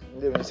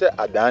 Ndem say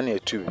adan na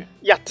etu bi.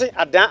 Yate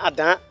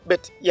adan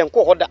bet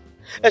yenko hoda.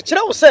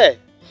 Ɛkyerɛ wo sɛ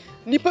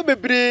nipa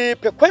bebre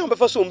pekwan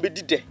obefa so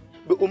ombedide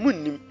be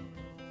omunnim.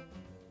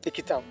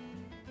 Ekita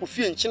wo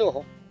fie nkyene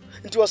ho.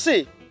 Nti wo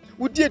sɛ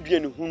wudi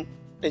aduane hu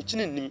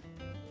nkyene nnim.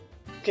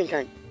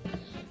 Kenkan.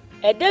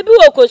 Ede bi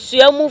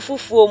okosua mu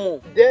fufuo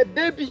mu.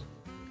 De bi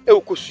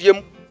okosua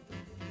mu.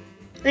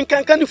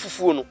 Nkanka ne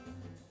fufuo no.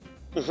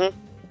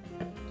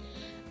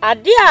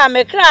 Ade a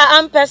mekra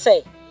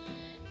ampese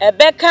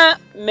ebeka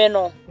me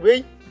no.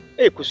 Wei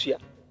ekosua.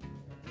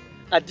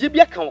 Ade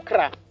bi aka wo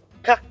kra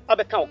ka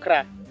abeka wo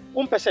kra.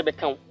 Wo mpese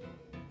beka wo.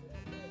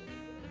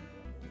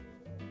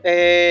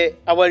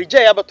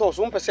 Agyei abeto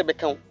so wo mpese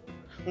beka wo.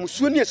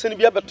 Musuo ni esani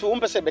bi abeto wo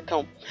mpese beka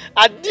wo.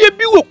 Ade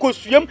bi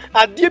okosuam,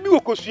 ade bi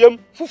okosuam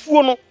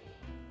fufuo no.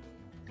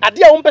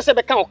 Ade a wo mpese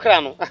beka wo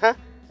kra no.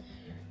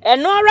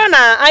 Eno ara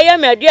na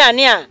ayam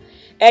aduane a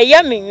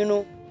eye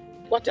menwunu.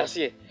 What I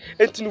say?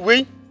 Enti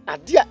wei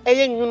ade a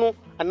eye nwunu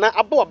ana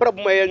aba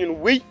abrabom eye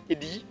nwunu wei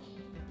edi.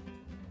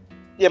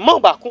 Ye ma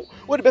ba ko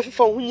wo de be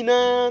fifa ho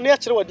nyina na ya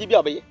kire wade bi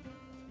abaye.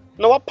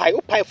 Na wa pai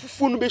o pai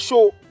fufu no be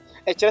show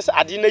e kire se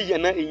ade na yi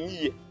na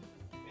enyiye.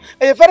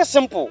 Eye very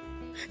simple.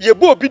 Ye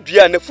bo obi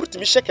dua na fruit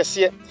mi hye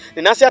kese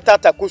ne na se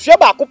atata kosua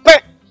ba ko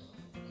pe.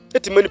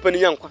 Eti manipa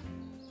ni yankwa.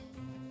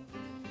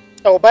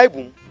 E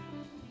Bible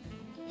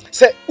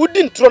se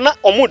udi ntro na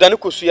omuda ne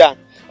kosua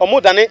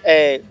omuda ne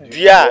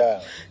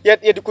dua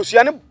ye de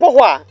kosua ne bo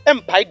ho a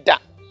empai da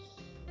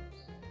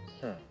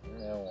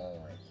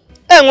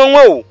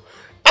enwanwa o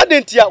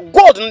adentia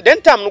god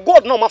den time no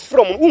god na o ma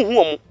from unhu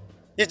omo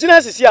ye gina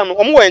asisi ano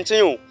omo wo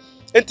enchen o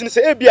entini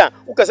se ebia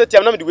wo kasa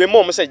tiam na me de we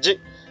mo se gi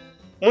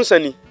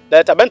munsani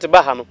da ta bent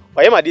ba ha no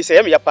waye ma de se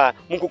ye me ya pa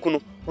munkuku no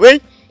we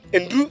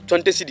endru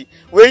 20 cedi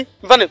we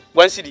mfa ne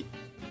 1 cedi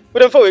we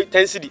dem fa we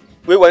 10 cedi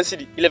we 1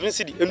 cedi 11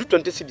 cedi endru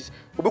 20 cedis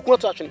obeku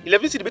ato atwen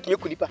 11 cedi betumi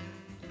ekunipa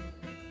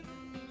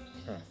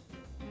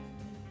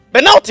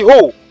penalty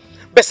ho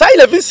be sai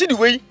 11 cedi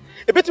we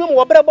ebetumi mo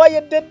wabra boy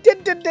de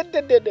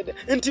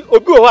enti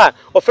obi ho a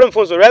ofrem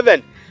fonso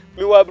reverend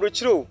mi wa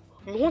abrochiro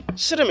mi ho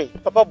chire me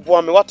papa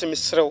boa me wate me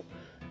serew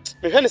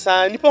me hwe ne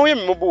sa nipa ho ye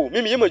me mobo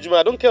me ye madwuma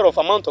I don't care of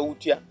amount of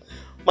utua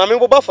ma me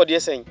boba for de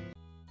sen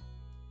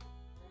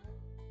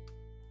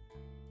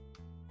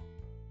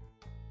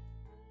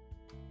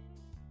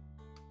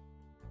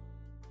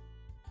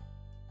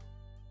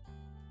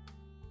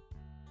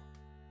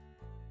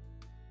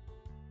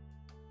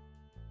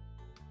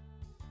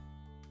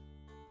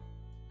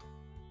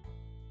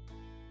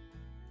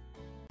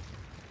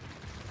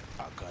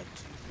Agyei,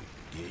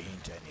 the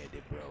internet,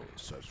 bro.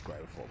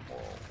 Subscribe for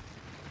more.